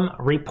Durham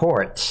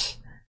reports,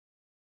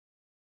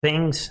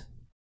 things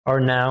are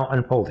now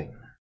unfolding.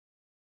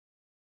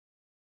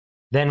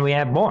 Then we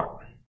have more.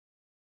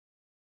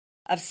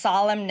 Of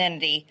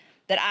solemnity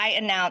that I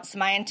announce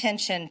my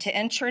intention to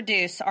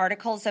introduce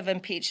articles of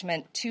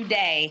impeachment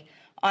today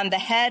on the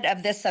head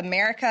of this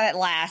America at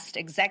Last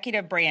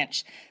executive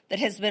branch that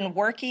has been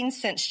working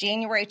since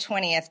January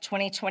 20th,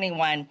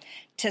 2021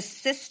 to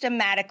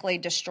systematically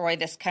destroy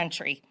this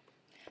country.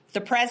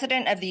 The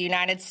President of the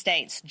United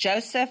States,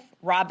 Joseph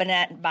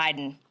Robinette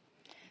Biden.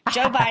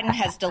 Joe Biden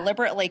has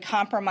deliberately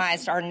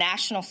compromised our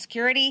national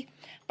security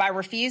by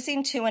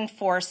refusing to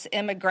enforce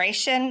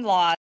immigration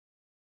laws.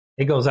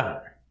 It goes on.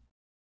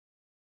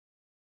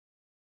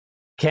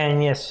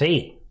 Can you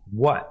see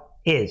what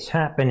is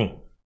happening?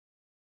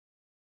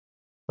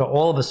 So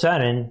all of a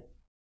sudden,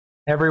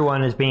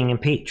 everyone is being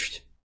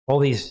impeached. All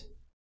these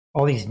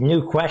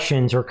new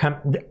questions are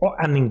coming.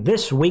 I mean,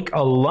 this week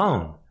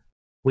alone,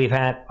 we've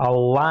had a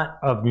lot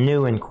of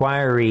new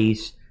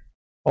inquiries,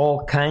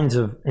 all kinds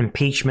of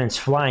impeachments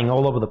flying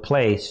all over the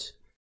place,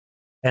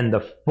 and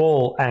the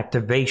full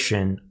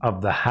activation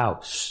of the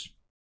House.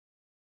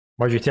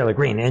 Marjorie Taylor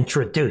Greene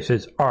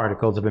introduces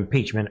articles of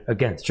impeachment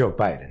against Joe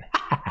Biden.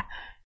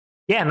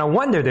 Yeah, no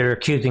wonder they're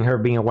accusing her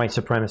of being a white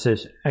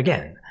supremacist.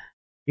 Again,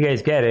 you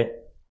guys get it.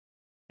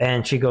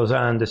 And she goes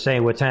on to say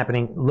what's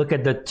happening. Look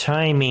at the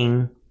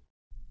timing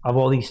of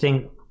all these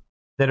things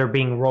that are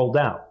being rolled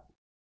out.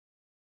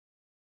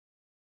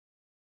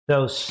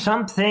 So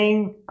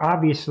something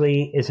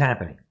obviously is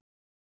happening.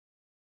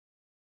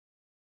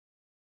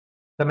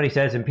 Somebody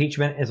says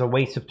impeachment is a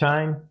waste of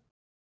time.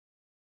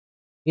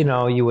 You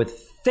know, you would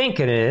think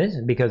it is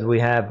because we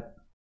have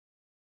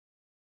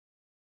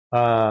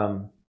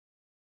the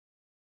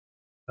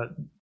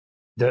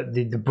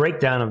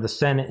breakdown of the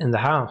Senate and the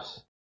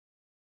House.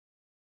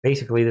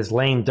 Basically, this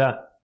lame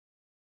duck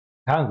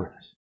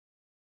Congress.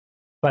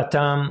 But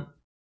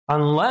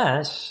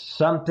unless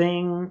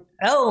something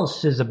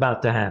else is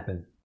about to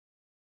happen.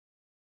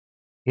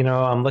 You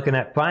know, I'm looking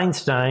at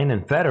Feinstein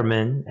and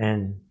Fetterman,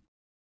 and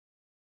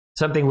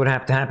something would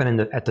have to happen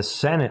at the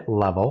Senate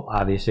level,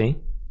 obviously.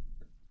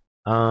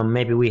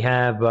 Maybe we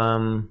have,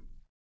 you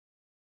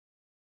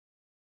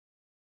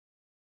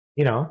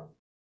know,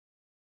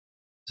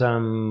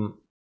 some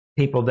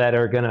people that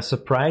are going to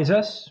surprise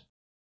us.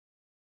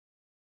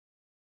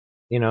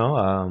 You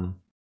know,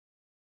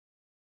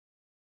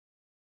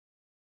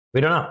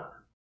 we don't know.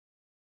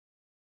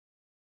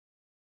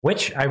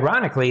 Which,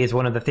 ironically, is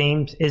one of the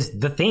themes, is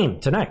the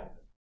theme tonight.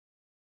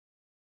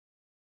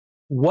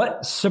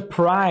 What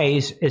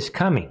surprise is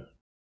coming?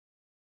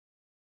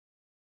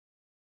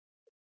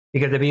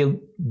 Because if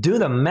you do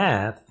the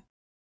math,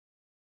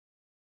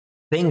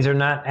 things are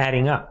not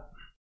adding up.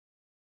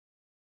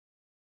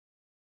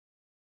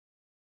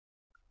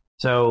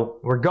 So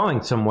we're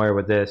going somewhere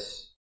with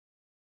this.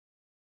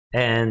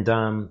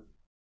 And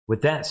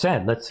with that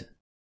said, let's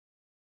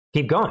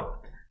keep going.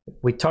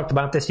 We talked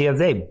about this the other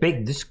day.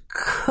 This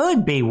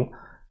could be,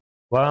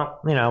 well,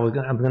 you know,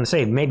 I'm going to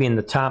say maybe in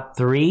the top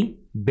 3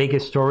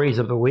 biggest stories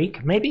of the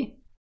week, maybe.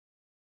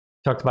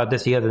 Talked about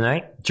this the other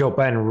night. Joe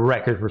Biden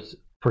record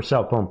for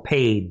cell phone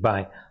paid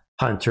by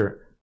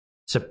Hunter,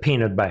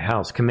 subpoenaed by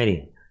House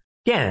committee.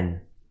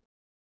 Again,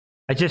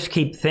 I just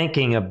keep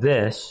thinking of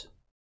this.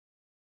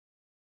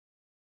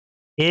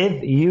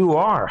 If you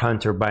are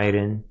Hunter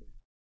Biden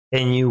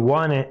and you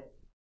want it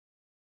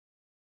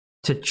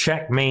to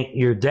checkmate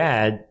your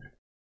dad,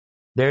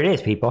 there it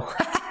is, people.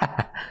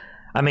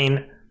 I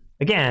mean,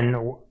 again,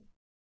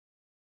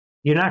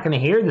 you're not going to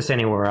hear this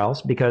anywhere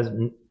else because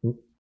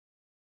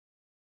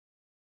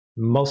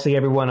mostly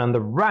everyone on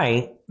the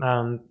right,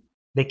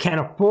 they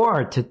can't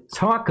afford to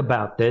talk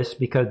about this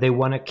because they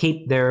want to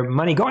keep their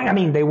money going. I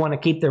mean, they want to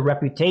keep their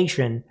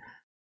reputation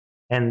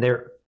and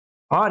their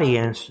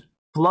audience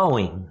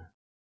flowing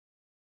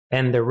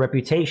and their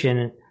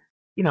reputation.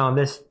 You know,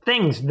 there's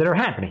things that are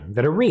happening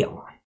that are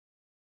real.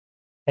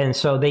 And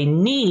so they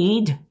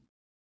need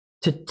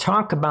to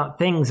talk about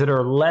things that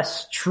are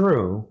less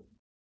true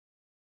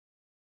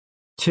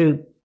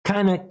to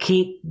kind of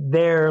keep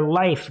their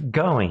life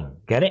going.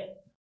 Get it?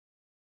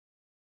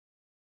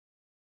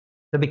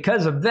 So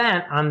because of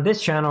that, on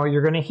this channel,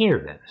 you're going to hear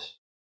this.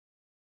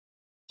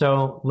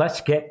 So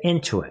let's get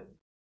into it.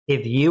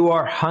 If you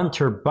are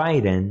Hunter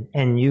Biden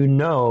and you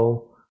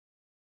know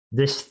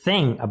this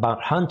thing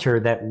about Hunter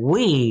that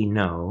we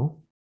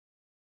know,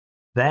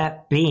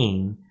 that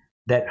being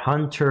that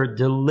Hunter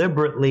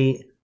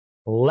deliberately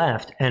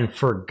left and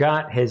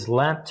forgot his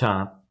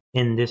laptop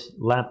in this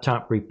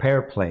laptop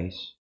repair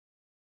place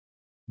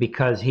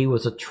because he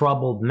was a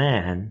troubled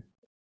man.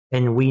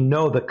 And we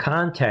know the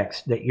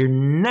context that you're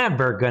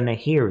never going to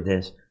hear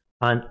this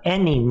on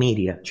any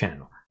media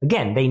channel.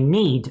 Again, they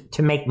need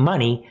to make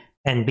money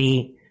and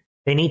they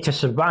need to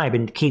survive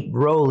and keep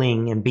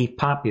rolling and be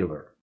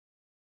popular.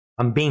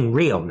 I'm being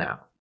real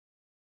now.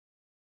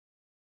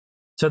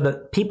 So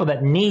the people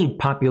that need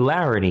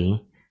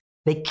popularity,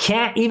 they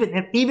can't,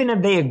 even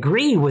if they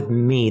agree with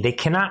me, they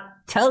cannot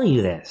tell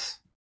you this.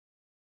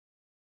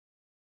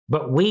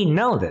 But we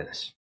know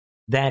this,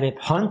 that if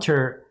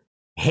Hunter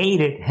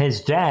hated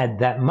his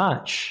dad that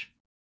much,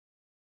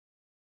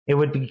 it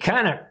would be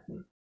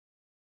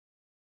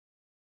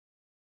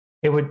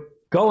it would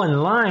go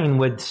in line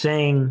with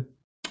saying,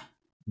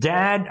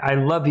 Dad, I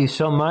love you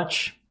so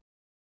much.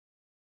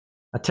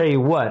 I'll tell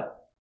you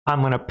what,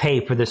 I'm going to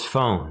pay for this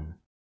phone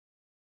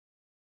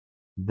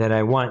that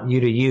I want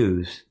you to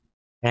use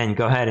and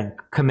go ahead and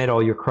commit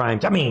all your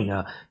crimes. I mean,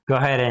 go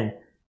ahead and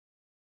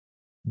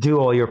do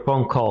all your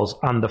phone calls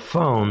on the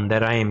phone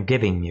that I am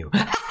giving you.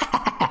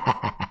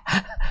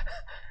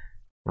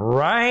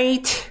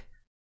 Right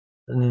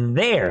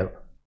there.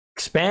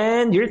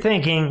 Expand your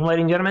thinking,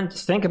 ladies and gentlemen.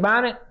 Just think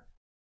about it.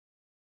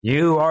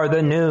 You are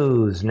the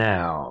news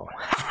now.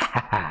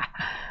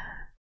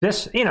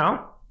 Just, you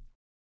know,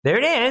 there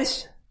it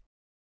is.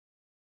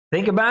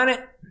 Think about it.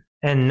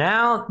 And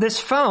now this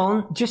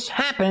phone just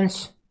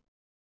happens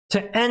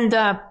to end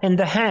up in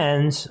the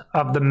hands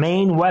of the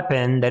main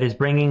weapon that is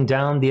bringing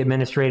down the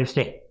administrative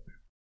state.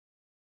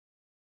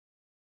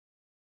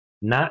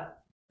 Not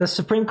the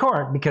Supreme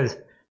Court, because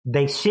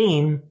the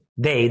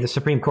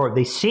Supreme Court,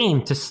 they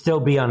seem to still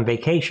be on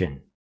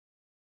vacation.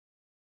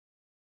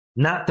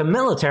 Not the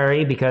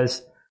military,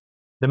 because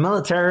the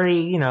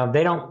military, you know,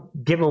 they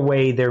don't give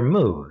away their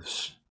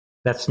moves.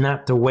 That's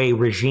not the way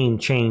regime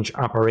change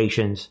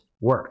operations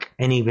work.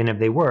 And even if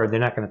they were, they're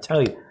not going to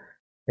tell you.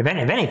 If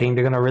anything,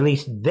 they're going to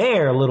release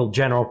their little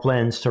General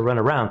Flynns to run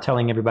around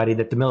telling everybody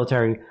that the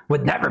military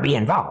would never be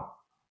involved.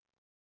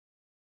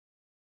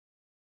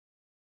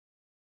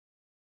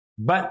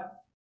 But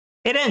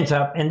it ends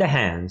up in the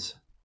hands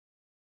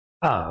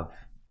of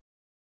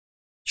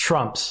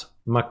Trump's,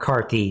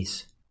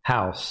 McCarthy's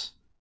House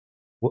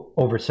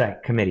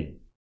Oversight Committee.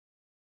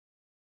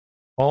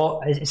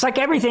 It's like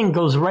everything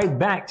goes right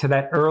back to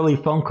that early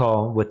phone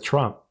call with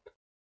Trump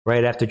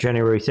right after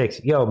January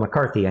 6th. Yo,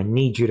 McCarthy, I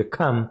need you to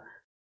come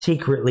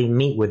secretly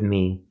meet with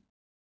me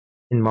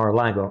in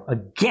Mar-a-Lago.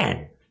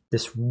 Again,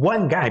 this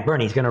one guy,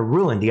 Bernie's going to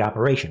ruin the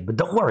operation, but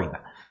don't worry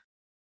about it.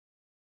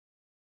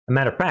 As a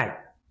matter of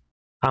fact,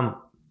 I'm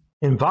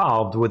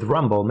involved with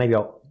Rumble. Maybe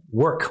I'll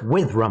work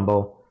with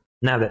Rumble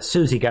now that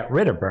Susie got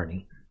rid of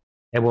Bernie,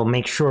 and we'll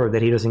make sure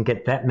that he doesn't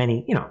get that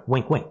many,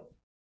 wink, wink.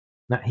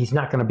 He's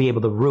not going to be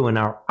able to ruin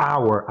our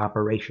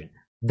operation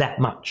that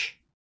much.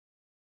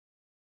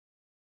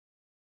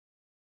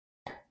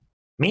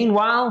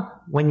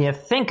 Meanwhile, when you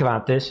think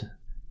about this,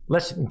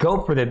 let's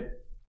go for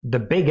the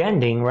big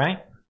ending,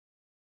 right?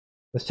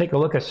 Let's take a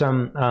look at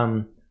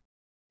some.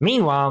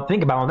 Meanwhile,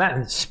 think about that.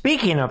 And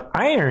speaking of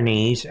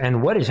ironies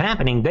and what is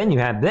happening, then you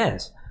have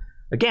this.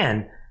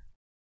 Again,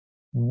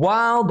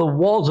 while the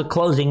walls are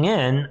closing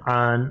in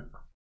on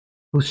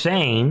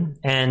Hussein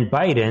and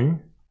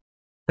Biden,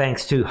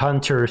 thanks to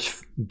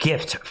Hunter's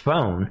gift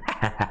phone,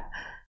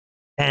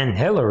 and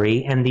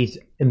Hillary, and these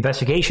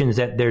investigations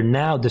that they're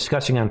now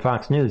discussing on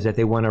Fox News, that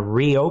they want to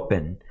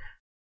reopen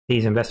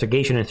these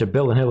investigations into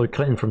Bill and Hillary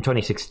Clinton from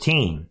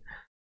 2016.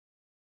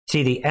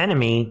 See, the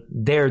enemy,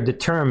 they're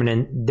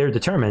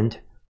determined.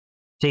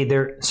 See,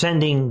 they're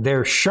sending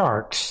their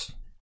sharks,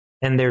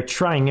 and they're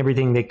trying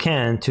everything they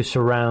can to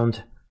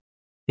surround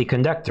the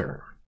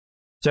conductor.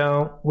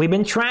 So we've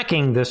been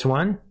tracking this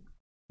one.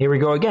 Here we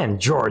go again.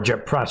 Georgia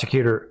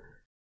prosecutor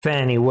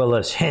Fannie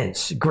Willis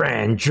hints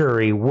grand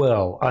jury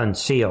will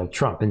unseal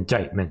Trump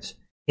indictments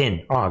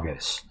in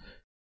August.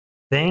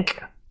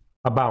 Think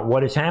about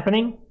what is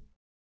happening.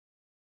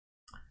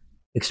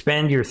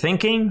 Expand your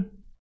thinking.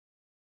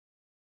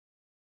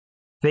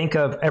 Think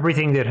of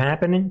everything that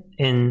happened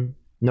in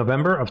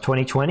November of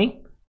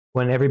 2020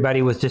 when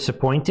everybody was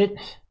disappointed.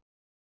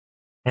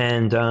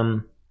 And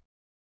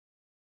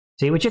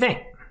see what you think.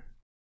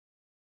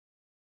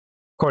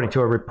 According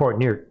to a report,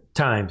 New York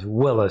Times,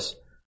 Willis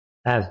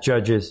asked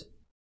judges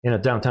in a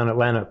downtown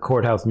Atlanta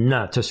courthouse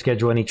not to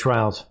schedule any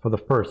trials for the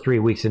first 3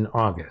 weeks in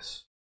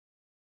August.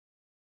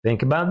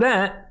 Think about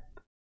that.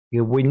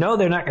 We know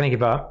they're not going to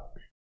give up.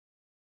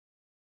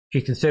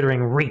 She's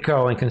considering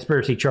RICO and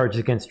conspiracy charges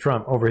against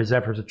Trump over his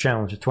efforts to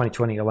challenge the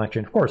 2020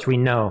 election. Of course, we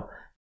know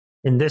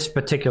in this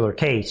particular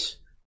case,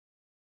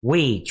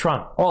 we,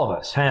 Trump, all of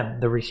us,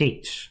 have the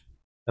receipts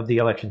of the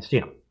election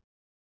steal.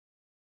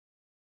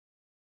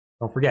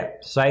 Don't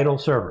forget, Seidel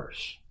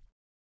servers.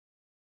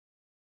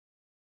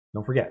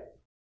 Don't forget.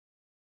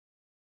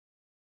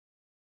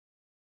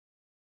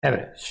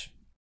 Evidence.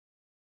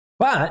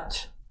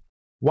 But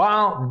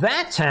while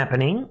that's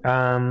happening,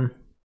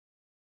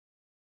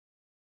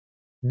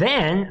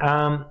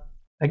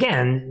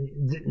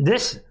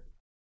 this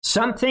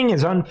something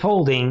is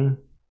unfolding.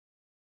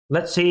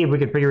 Let's see if we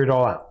can figure it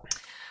all out.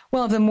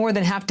 Well, of the more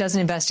than half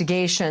dozen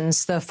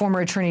investigations, the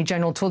former Attorney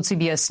General told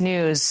CBS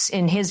News,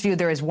 in his view,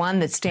 there is one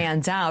that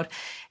stands out.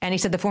 And he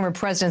said the former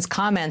president's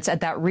comments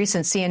at that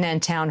recent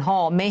CNN town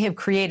hall may have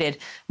created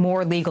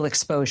more legal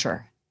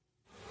exposure.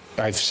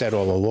 I've said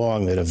all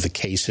along that of the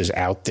cases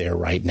out there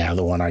right now,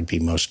 the one I'd be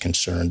most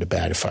concerned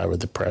about if I were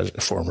the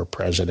former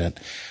president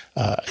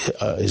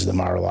is the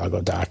Mar-a-Lago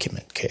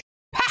document case.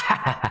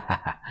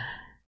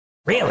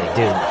 Really,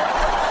 dude?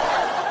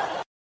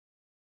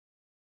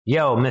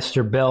 Yo,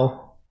 Mr.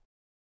 Bill.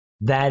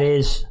 That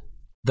is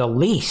the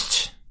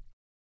least.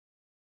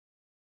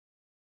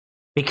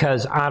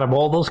 Because out of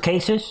all those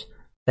cases,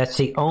 that's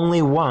the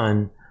only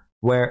one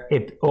where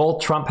if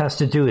all Trump has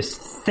to do is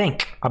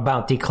think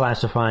about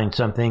declassifying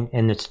something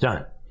and it's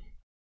done.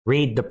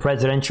 Read the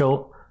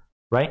Presidential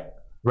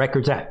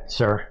Records Act,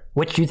 sir.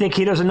 Which you think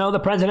he doesn't know the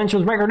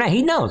Presidential Records Act?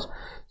 He knows.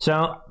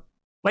 So,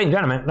 ladies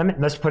and gentlemen,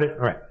 let's put it,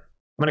 all right.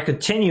 I'm going to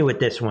continue with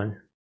this one.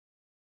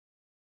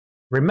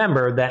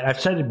 Remember that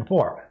I've said it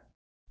before.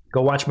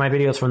 Go watch my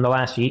videos from the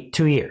last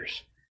 2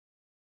 years.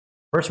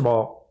 First of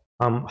all,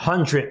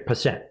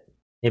 100%,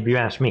 if you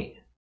ask me.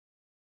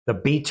 The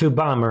B-2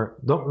 bomber,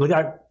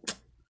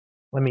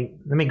 let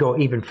me go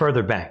even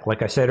further back,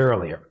 like I said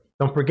earlier.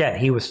 Don't forget,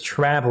 he was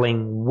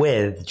traveling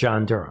with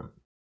John Durham.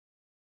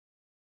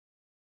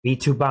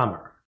 B-2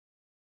 bomber.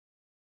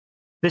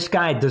 This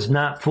guy does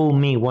not fool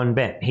me one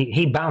bit.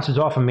 He bounces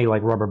off of me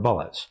like rubber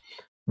bullets.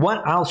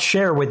 What I'll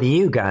share with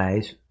you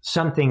guys,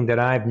 something that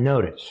I've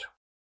noticed.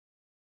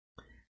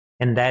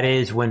 And that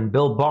is when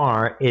Bill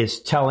Barr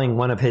is telling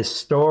one of his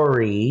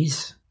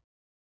stories.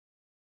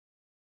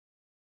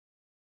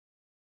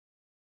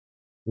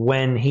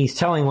 When he's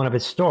telling one of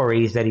his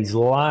stories that he's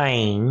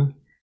lying,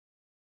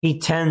 he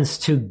tends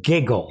to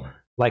giggle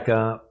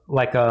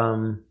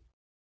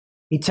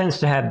he tends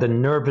to have the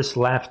nervous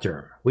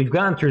laughter. We've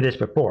gone through this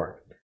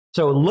before.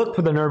 So look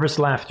for the nervous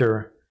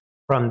laughter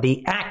from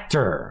the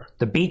actor,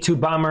 the B-2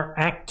 bomber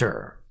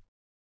actor.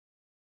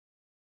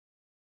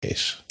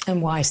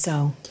 And why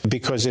so?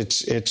 Because it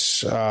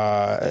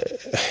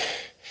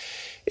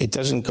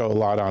doesn't go a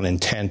lot on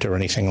intent or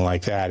anything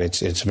like that.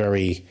 It's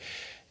very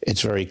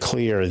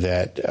clear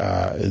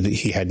that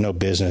he had no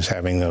business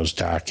having those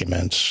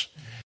documents.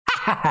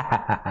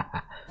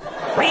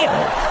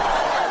 Really?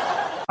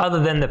 Other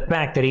than the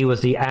fact that he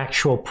was the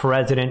actual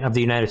president of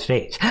the United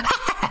States.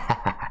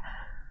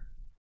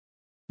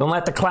 Don't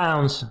let the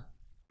clowns,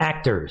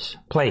 actors,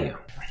 play you.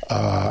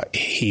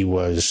 He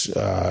was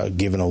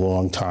given a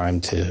long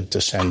time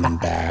to send them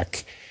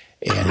back,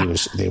 and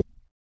they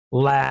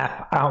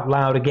laugh out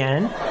loud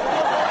again.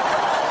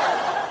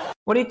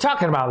 What are you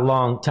talking about?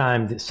 Long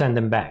time to send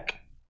him back.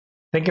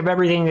 Think of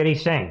everything that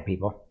he's saying,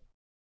 people.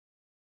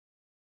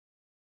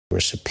 Were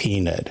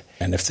subpoenaed,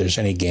 and if there's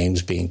any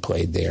games being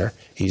played there,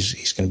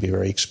 he's going to be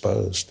very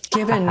exposed.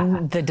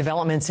 Given the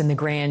developments in the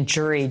grand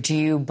jury, do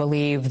you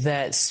believe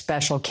that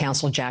Special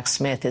Counsel Jack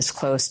Smith is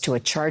close to a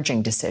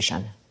charging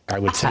decision? I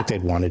would think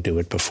they'd want to do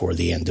it before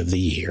the end of the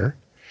year.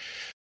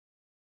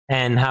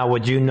 And how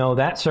would you know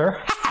that,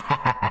 sir?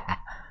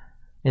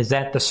 Is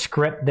that the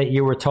script that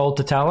you were told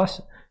to tell us?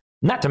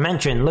 Not to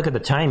mention, look at the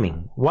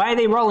timing. Why are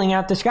they rolling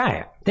out this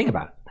guy? Think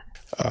about it.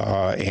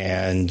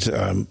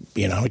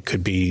 It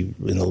could be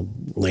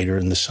later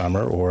in the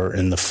summer or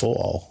in the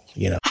fall,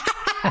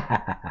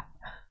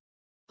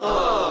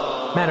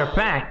 Matter of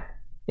fact,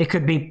 it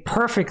could be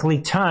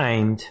perfectly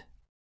timed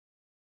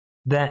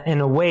that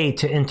in a way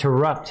to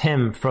interrupt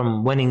him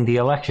from winning the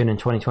election in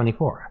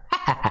 2024.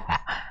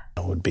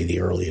 That would be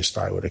the earliest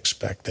I would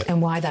expect it.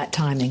 And why that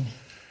timing?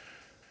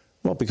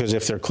 Well, because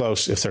if they're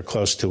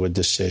close to a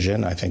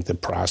decision, I think the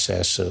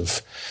process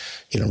of,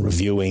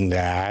 reviewing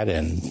that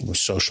and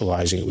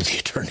socializing it with the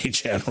Attorney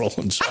General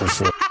and so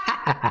forth.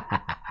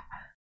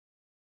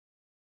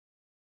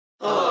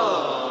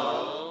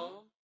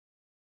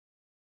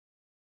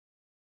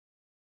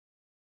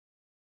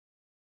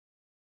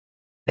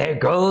 There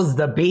goes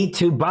the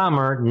B-2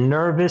 bomber,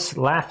 nervous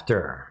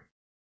laughter.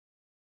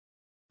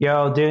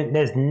 Yo, dude,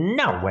 there's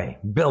no way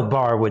Bill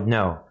Barr would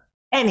know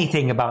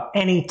anything about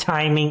any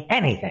timing,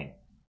 anything.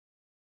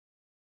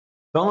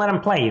 Don't let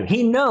him play you.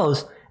 He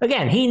knows,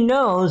 again, he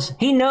knows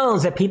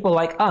that people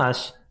like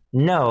us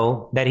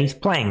know that he's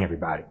playing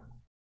everybody.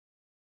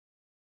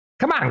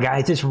 Come on,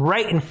 guys, it's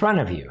right in front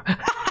of you.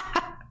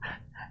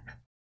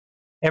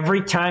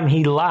 Every time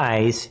he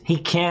lies,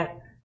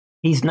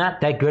 he's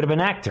not that good of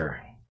an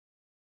actor.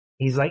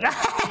 He's like,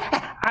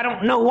 I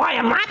don't know why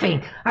I'm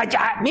laughing.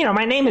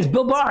 My name is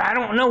Bill Barr. I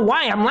don't know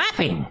why I'm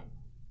laughing.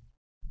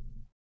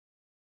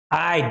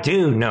 I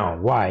do know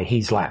why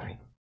he's laughing.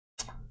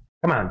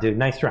 Come on, dude.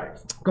 Nice try.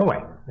 Go away.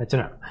 That's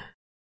enough.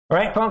 All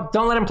right, folks?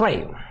 Don't let him play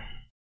you.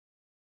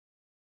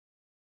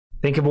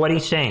 Think of what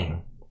he's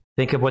saying.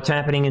 Think of what's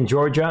happening in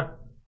Georgia.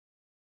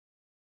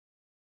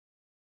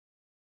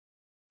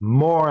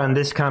 More on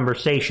this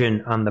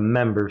conversation on the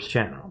members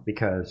channel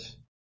because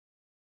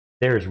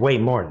there's way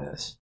more to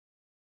this.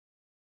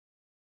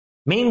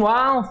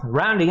 Meanwhile,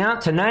 rounding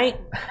out tonight,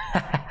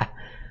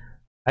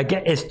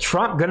 is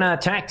Trump going to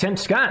attack Tim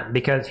Scott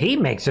because he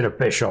makes it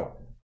official?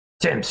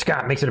 Tim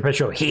Scott makes it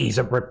official. He's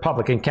a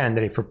Republican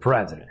candidate for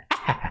president.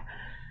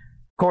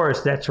 Of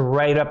course, that's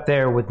right up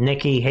there with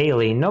Nikki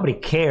Haley. Nobody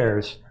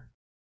cares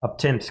of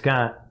Tim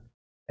Scott.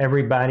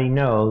 Everybody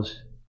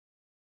knows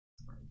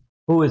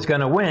who is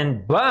going to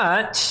win.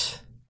 But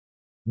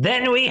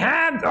then we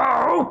have,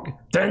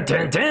 dun,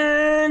 dun,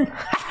 dun.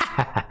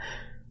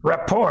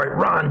 Report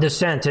Ron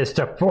DeSantis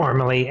to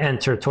formally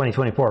enter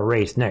 2024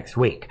 race next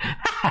week.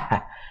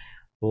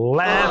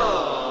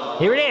 Laugh.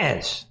 Here it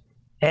is.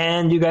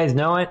 And you guys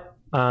know it.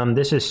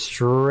 This is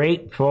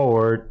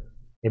straightforward.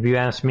 If you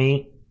ask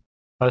me,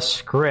 a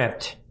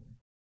script.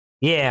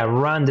 Yeah,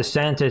 Ron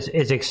DeSantis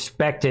is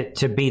expected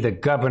to be the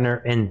governor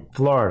in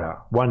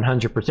Florida.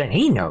 100%.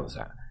 He knows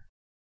that.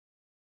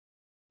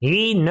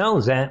 He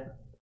knows that.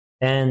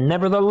 And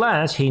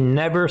nevertheless, he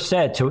never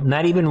said,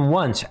 not even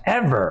once,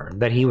 ever,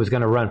 that he was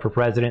going to run for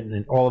president.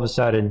 And all of a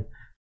sudden,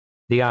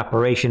 the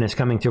operation is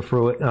coming to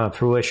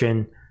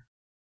fruition.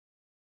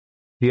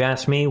 If you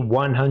ask me,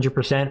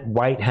 100%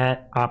 white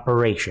hat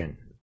operation.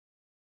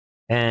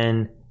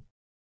 And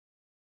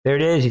there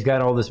it is. He's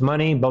got all this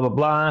money, blah, blah,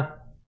 blah,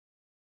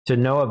 to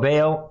no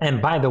avail.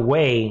 And by the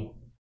way,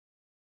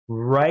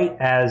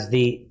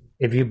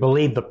 if you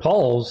believe the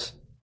polls,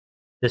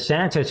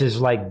 DeSantis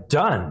is like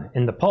done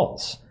in the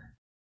polls.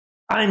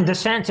 I'm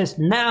DeSantis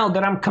now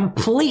that I'm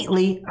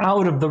completely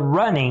out of the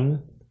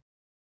running,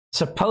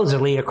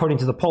 supposedly, according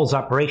to the polls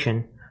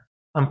operation.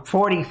 I'm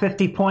 40,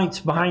 50 points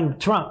behind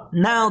Trump.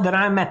 Now that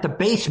I'm at the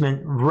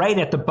basement, right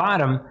at the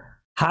bottom,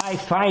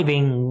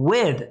 high-fiving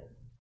with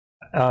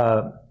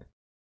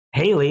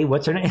Haley,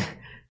 what's her name?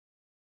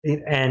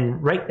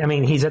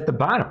 And he's at the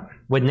bottom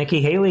with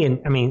Nikki Haley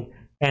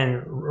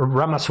and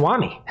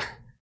Ramaswamy.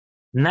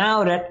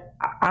 Now that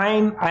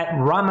I'm at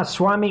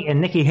Ramaswamy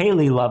and Nikki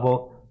Haley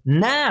level,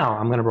 now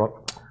I'm going to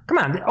roll. Come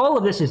on, all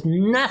of this is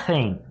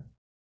nothing.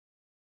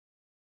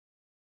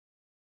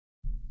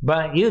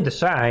 But you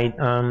decide.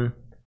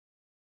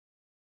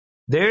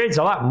 There is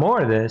a lot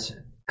more of this.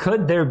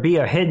 Could there be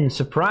a hidden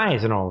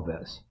surprise in all of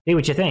this? See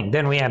what you think.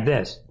 Then we have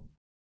this.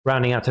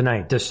 Rounding out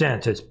tonight,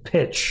 DeSantis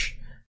pitch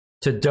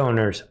to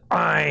donors.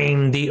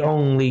 I'm the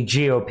only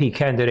GOP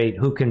candidate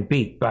who can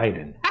beat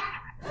Biden.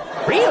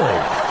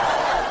 Really?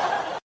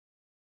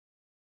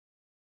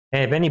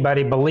 And if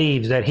anybody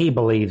believes that he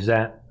believes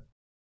that,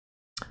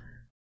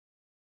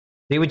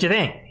 see what you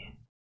think.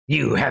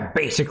 You have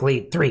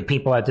basically 3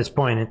 people at this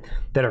point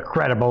that are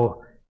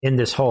credible in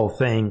this whole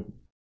thing.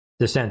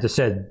 DeSantis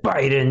said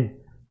Biden,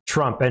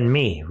 Trump, and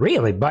me.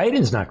 Really?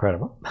 Biden's not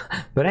credible.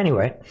 But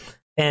anyway,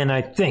 and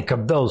I think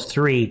of those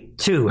 3,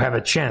 2 have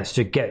a chance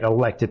to get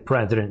elected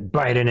president,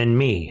 Biden and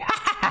me.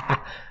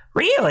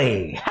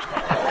 Really?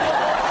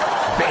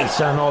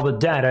 Based on all the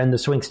data in the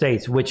swing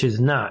states, which is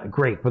not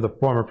great for the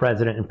former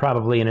president and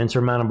probably an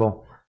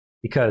insurmountable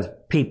because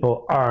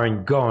people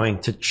aren't going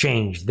to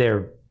change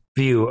their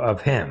view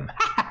of him.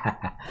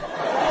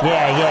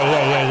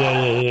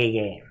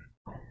 Yeah.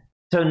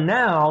 So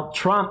now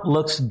Trump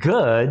looks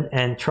good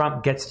and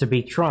Trump gets to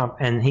be Trump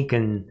and he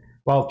can,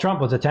 well, Trump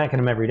was attacking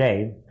him every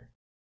day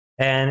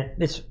and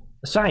it's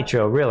a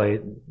sideshow, really.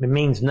 It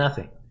means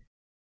nothing.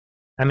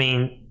 I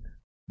mean,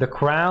 the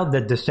crowd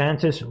that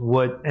DeSantis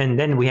would, and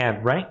then we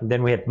have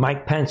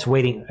Mike Pence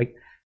waiting.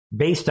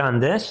 Based on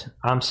this,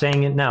 I'm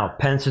saying it now.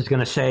 Pence is going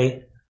to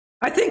say,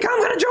 I think I'm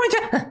going to join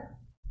you.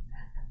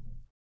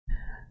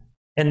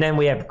 And then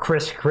we have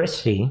Chris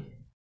Christie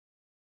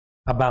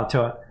about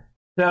to.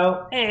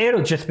 So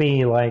it'll just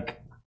be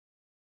like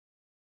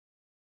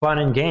fun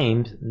and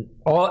games.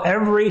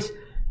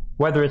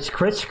 Whether it's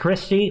Chris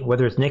Christie,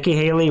 whether it's Nikki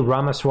Haley,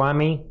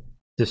 Ramaswamy,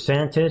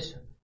 DeSantis,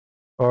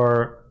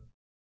 or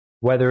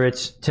whether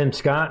it's Tim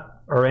Scott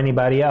or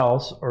anybody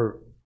else,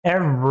 or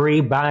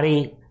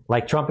everybody,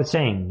 like Trump is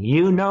saying,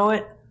 you know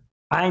it,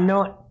 I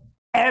know it,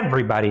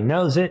 everybody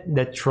knows it,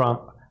 that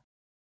Trump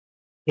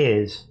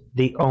is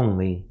the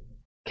only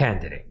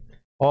candidate.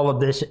 All of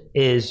this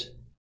is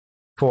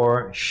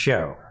for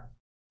show,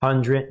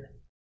 100%.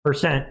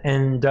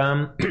 And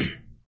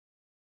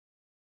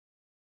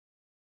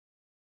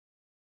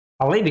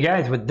I'll leave you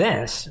guys with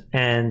this,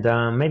 and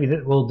maybe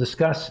we'll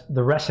discuss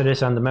the rest of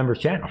this on the members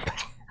channel.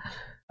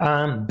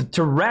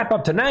 To wrap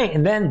up tonight,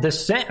 and then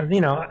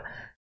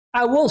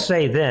I will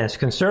say this: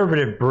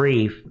 Conservative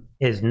Brief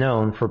is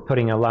known for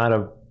putting a lot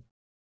of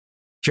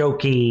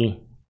jokey.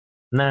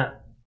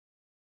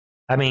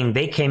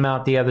 They came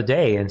out the other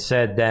day and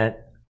said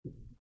that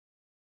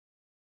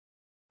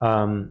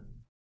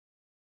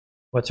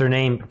what's her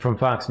name from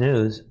Fox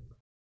News,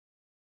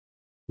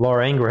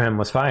 Laura Ingraham,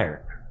 was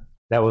fired.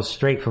 That was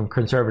straight from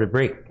Conservative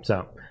Brief.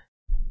 So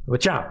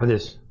watch out for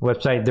this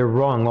website. They're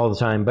wrong all the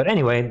time. But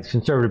anyway,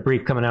 Conservative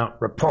Brief coming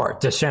out. Report: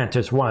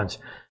 DeSantis wants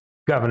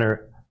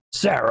Governor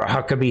Sarah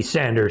Huckabee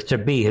Sanders to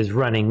be his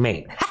running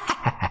mate.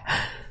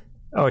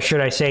 Or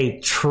should I say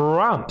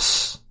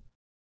Trump's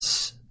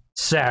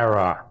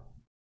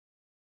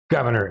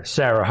Governor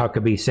Sarah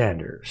Huckabee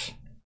Sanders.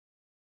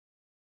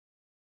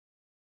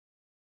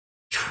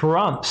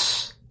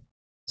 Trump's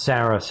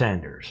Sarah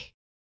Sanders.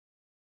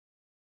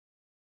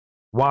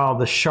 While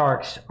the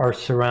sharks are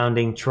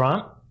surrounding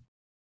Trump,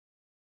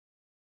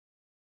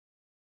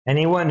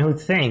 anyone who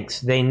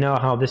thinks they know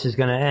how this is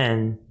going to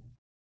end,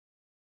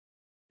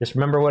 just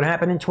remember what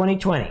happened in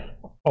 2020.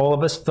 All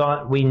of us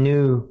thought we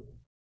knew.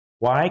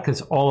 Why?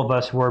 Because all of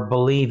us were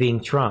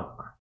believing Trump.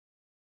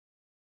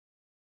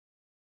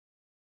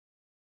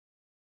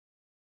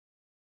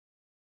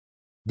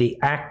 The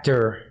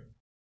actor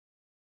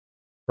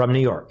from New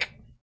York.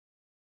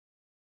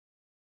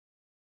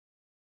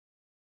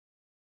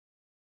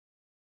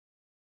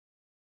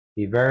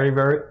 Be very,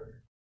 very,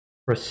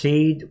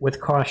 proceed with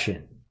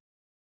caution.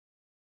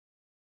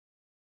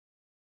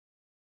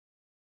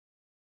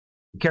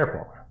 Be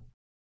careful.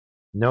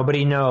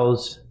 Nobody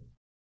knows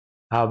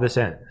how this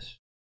ends.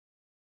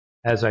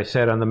 As I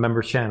said on the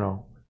members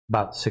channel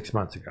about 6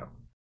 months ago.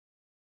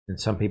 And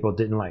some people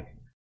didn't like it.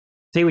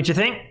 See what you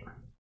think?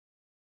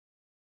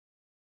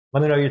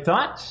 Let me know your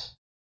thoughts.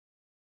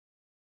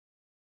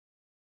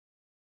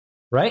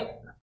 Right?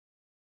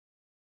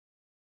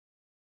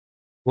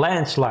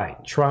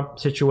 Landslide, Trump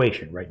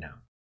situation right now.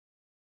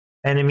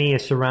 Enemy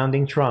is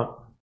surrounding Trump,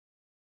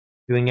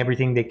 doing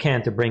everything they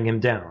can to bring him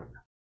down.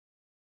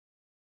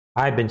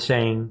 I've been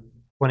saying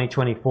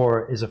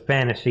 2024 is a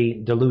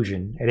fantasy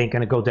delusion. It ain't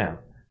going to go down.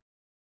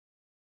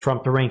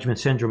 Trump derangement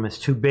syndrome is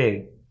too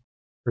big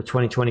for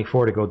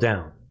 2024 to go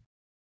down.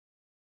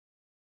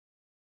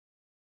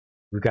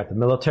 We've got the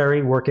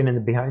military working in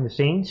the behind the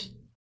scenes.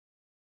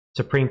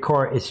 Supreme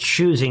Court is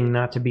choosing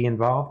not to be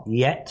involved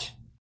yet.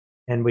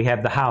 And we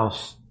have the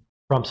House,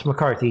 Trump's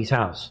McCarthy's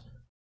House,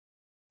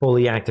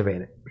 fully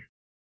activated.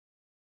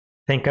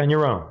 Think on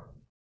your own.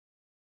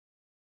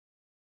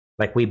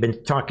 Like we've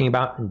been talking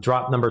about in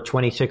drop number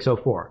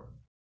 2604.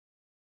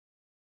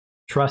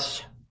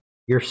 Trust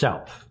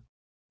yourself.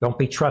 Don't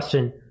be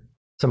trusting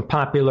some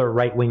popular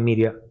right-wing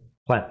media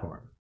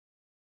platform.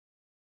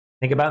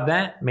 Think about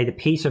that. May the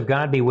peace of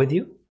God be with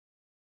you.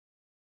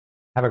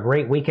 Have a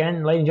great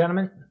weekend, ladies and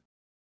gentlemen.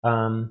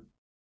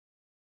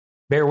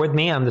 Bear with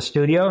me. I'm the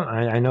studio.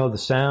 I know the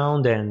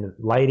sound and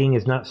lighting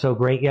is not so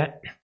great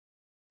yet.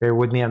 Bear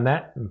with me on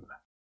that.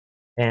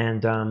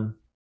 And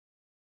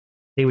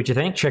see what you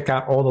think. Check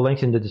out all the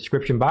links in the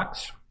description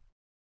box.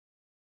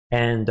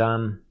 And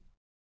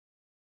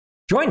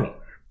join me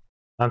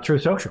on True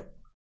Social.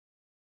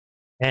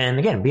 And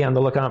again, be on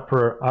the lookout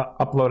for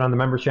upload on the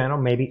members channel,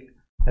 maybe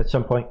at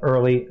some point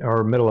early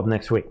or middle of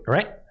next week. All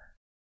right?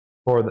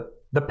 For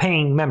the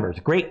paying members.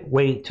 Great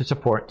way to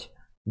support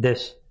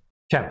this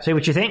channel. Say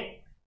what you think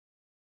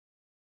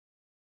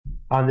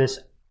on this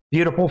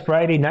beautiful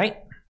Friday night.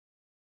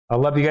 I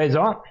love you guys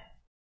all.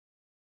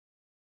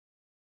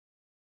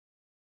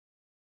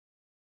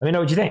 Let me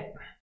know what you think.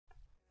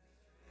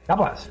 God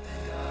bless.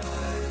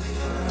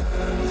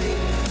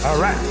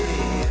 All right.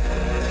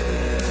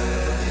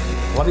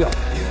 Love you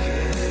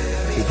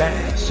all. Be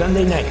back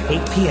Sunday night,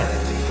 8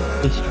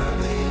 p.m. Eastern.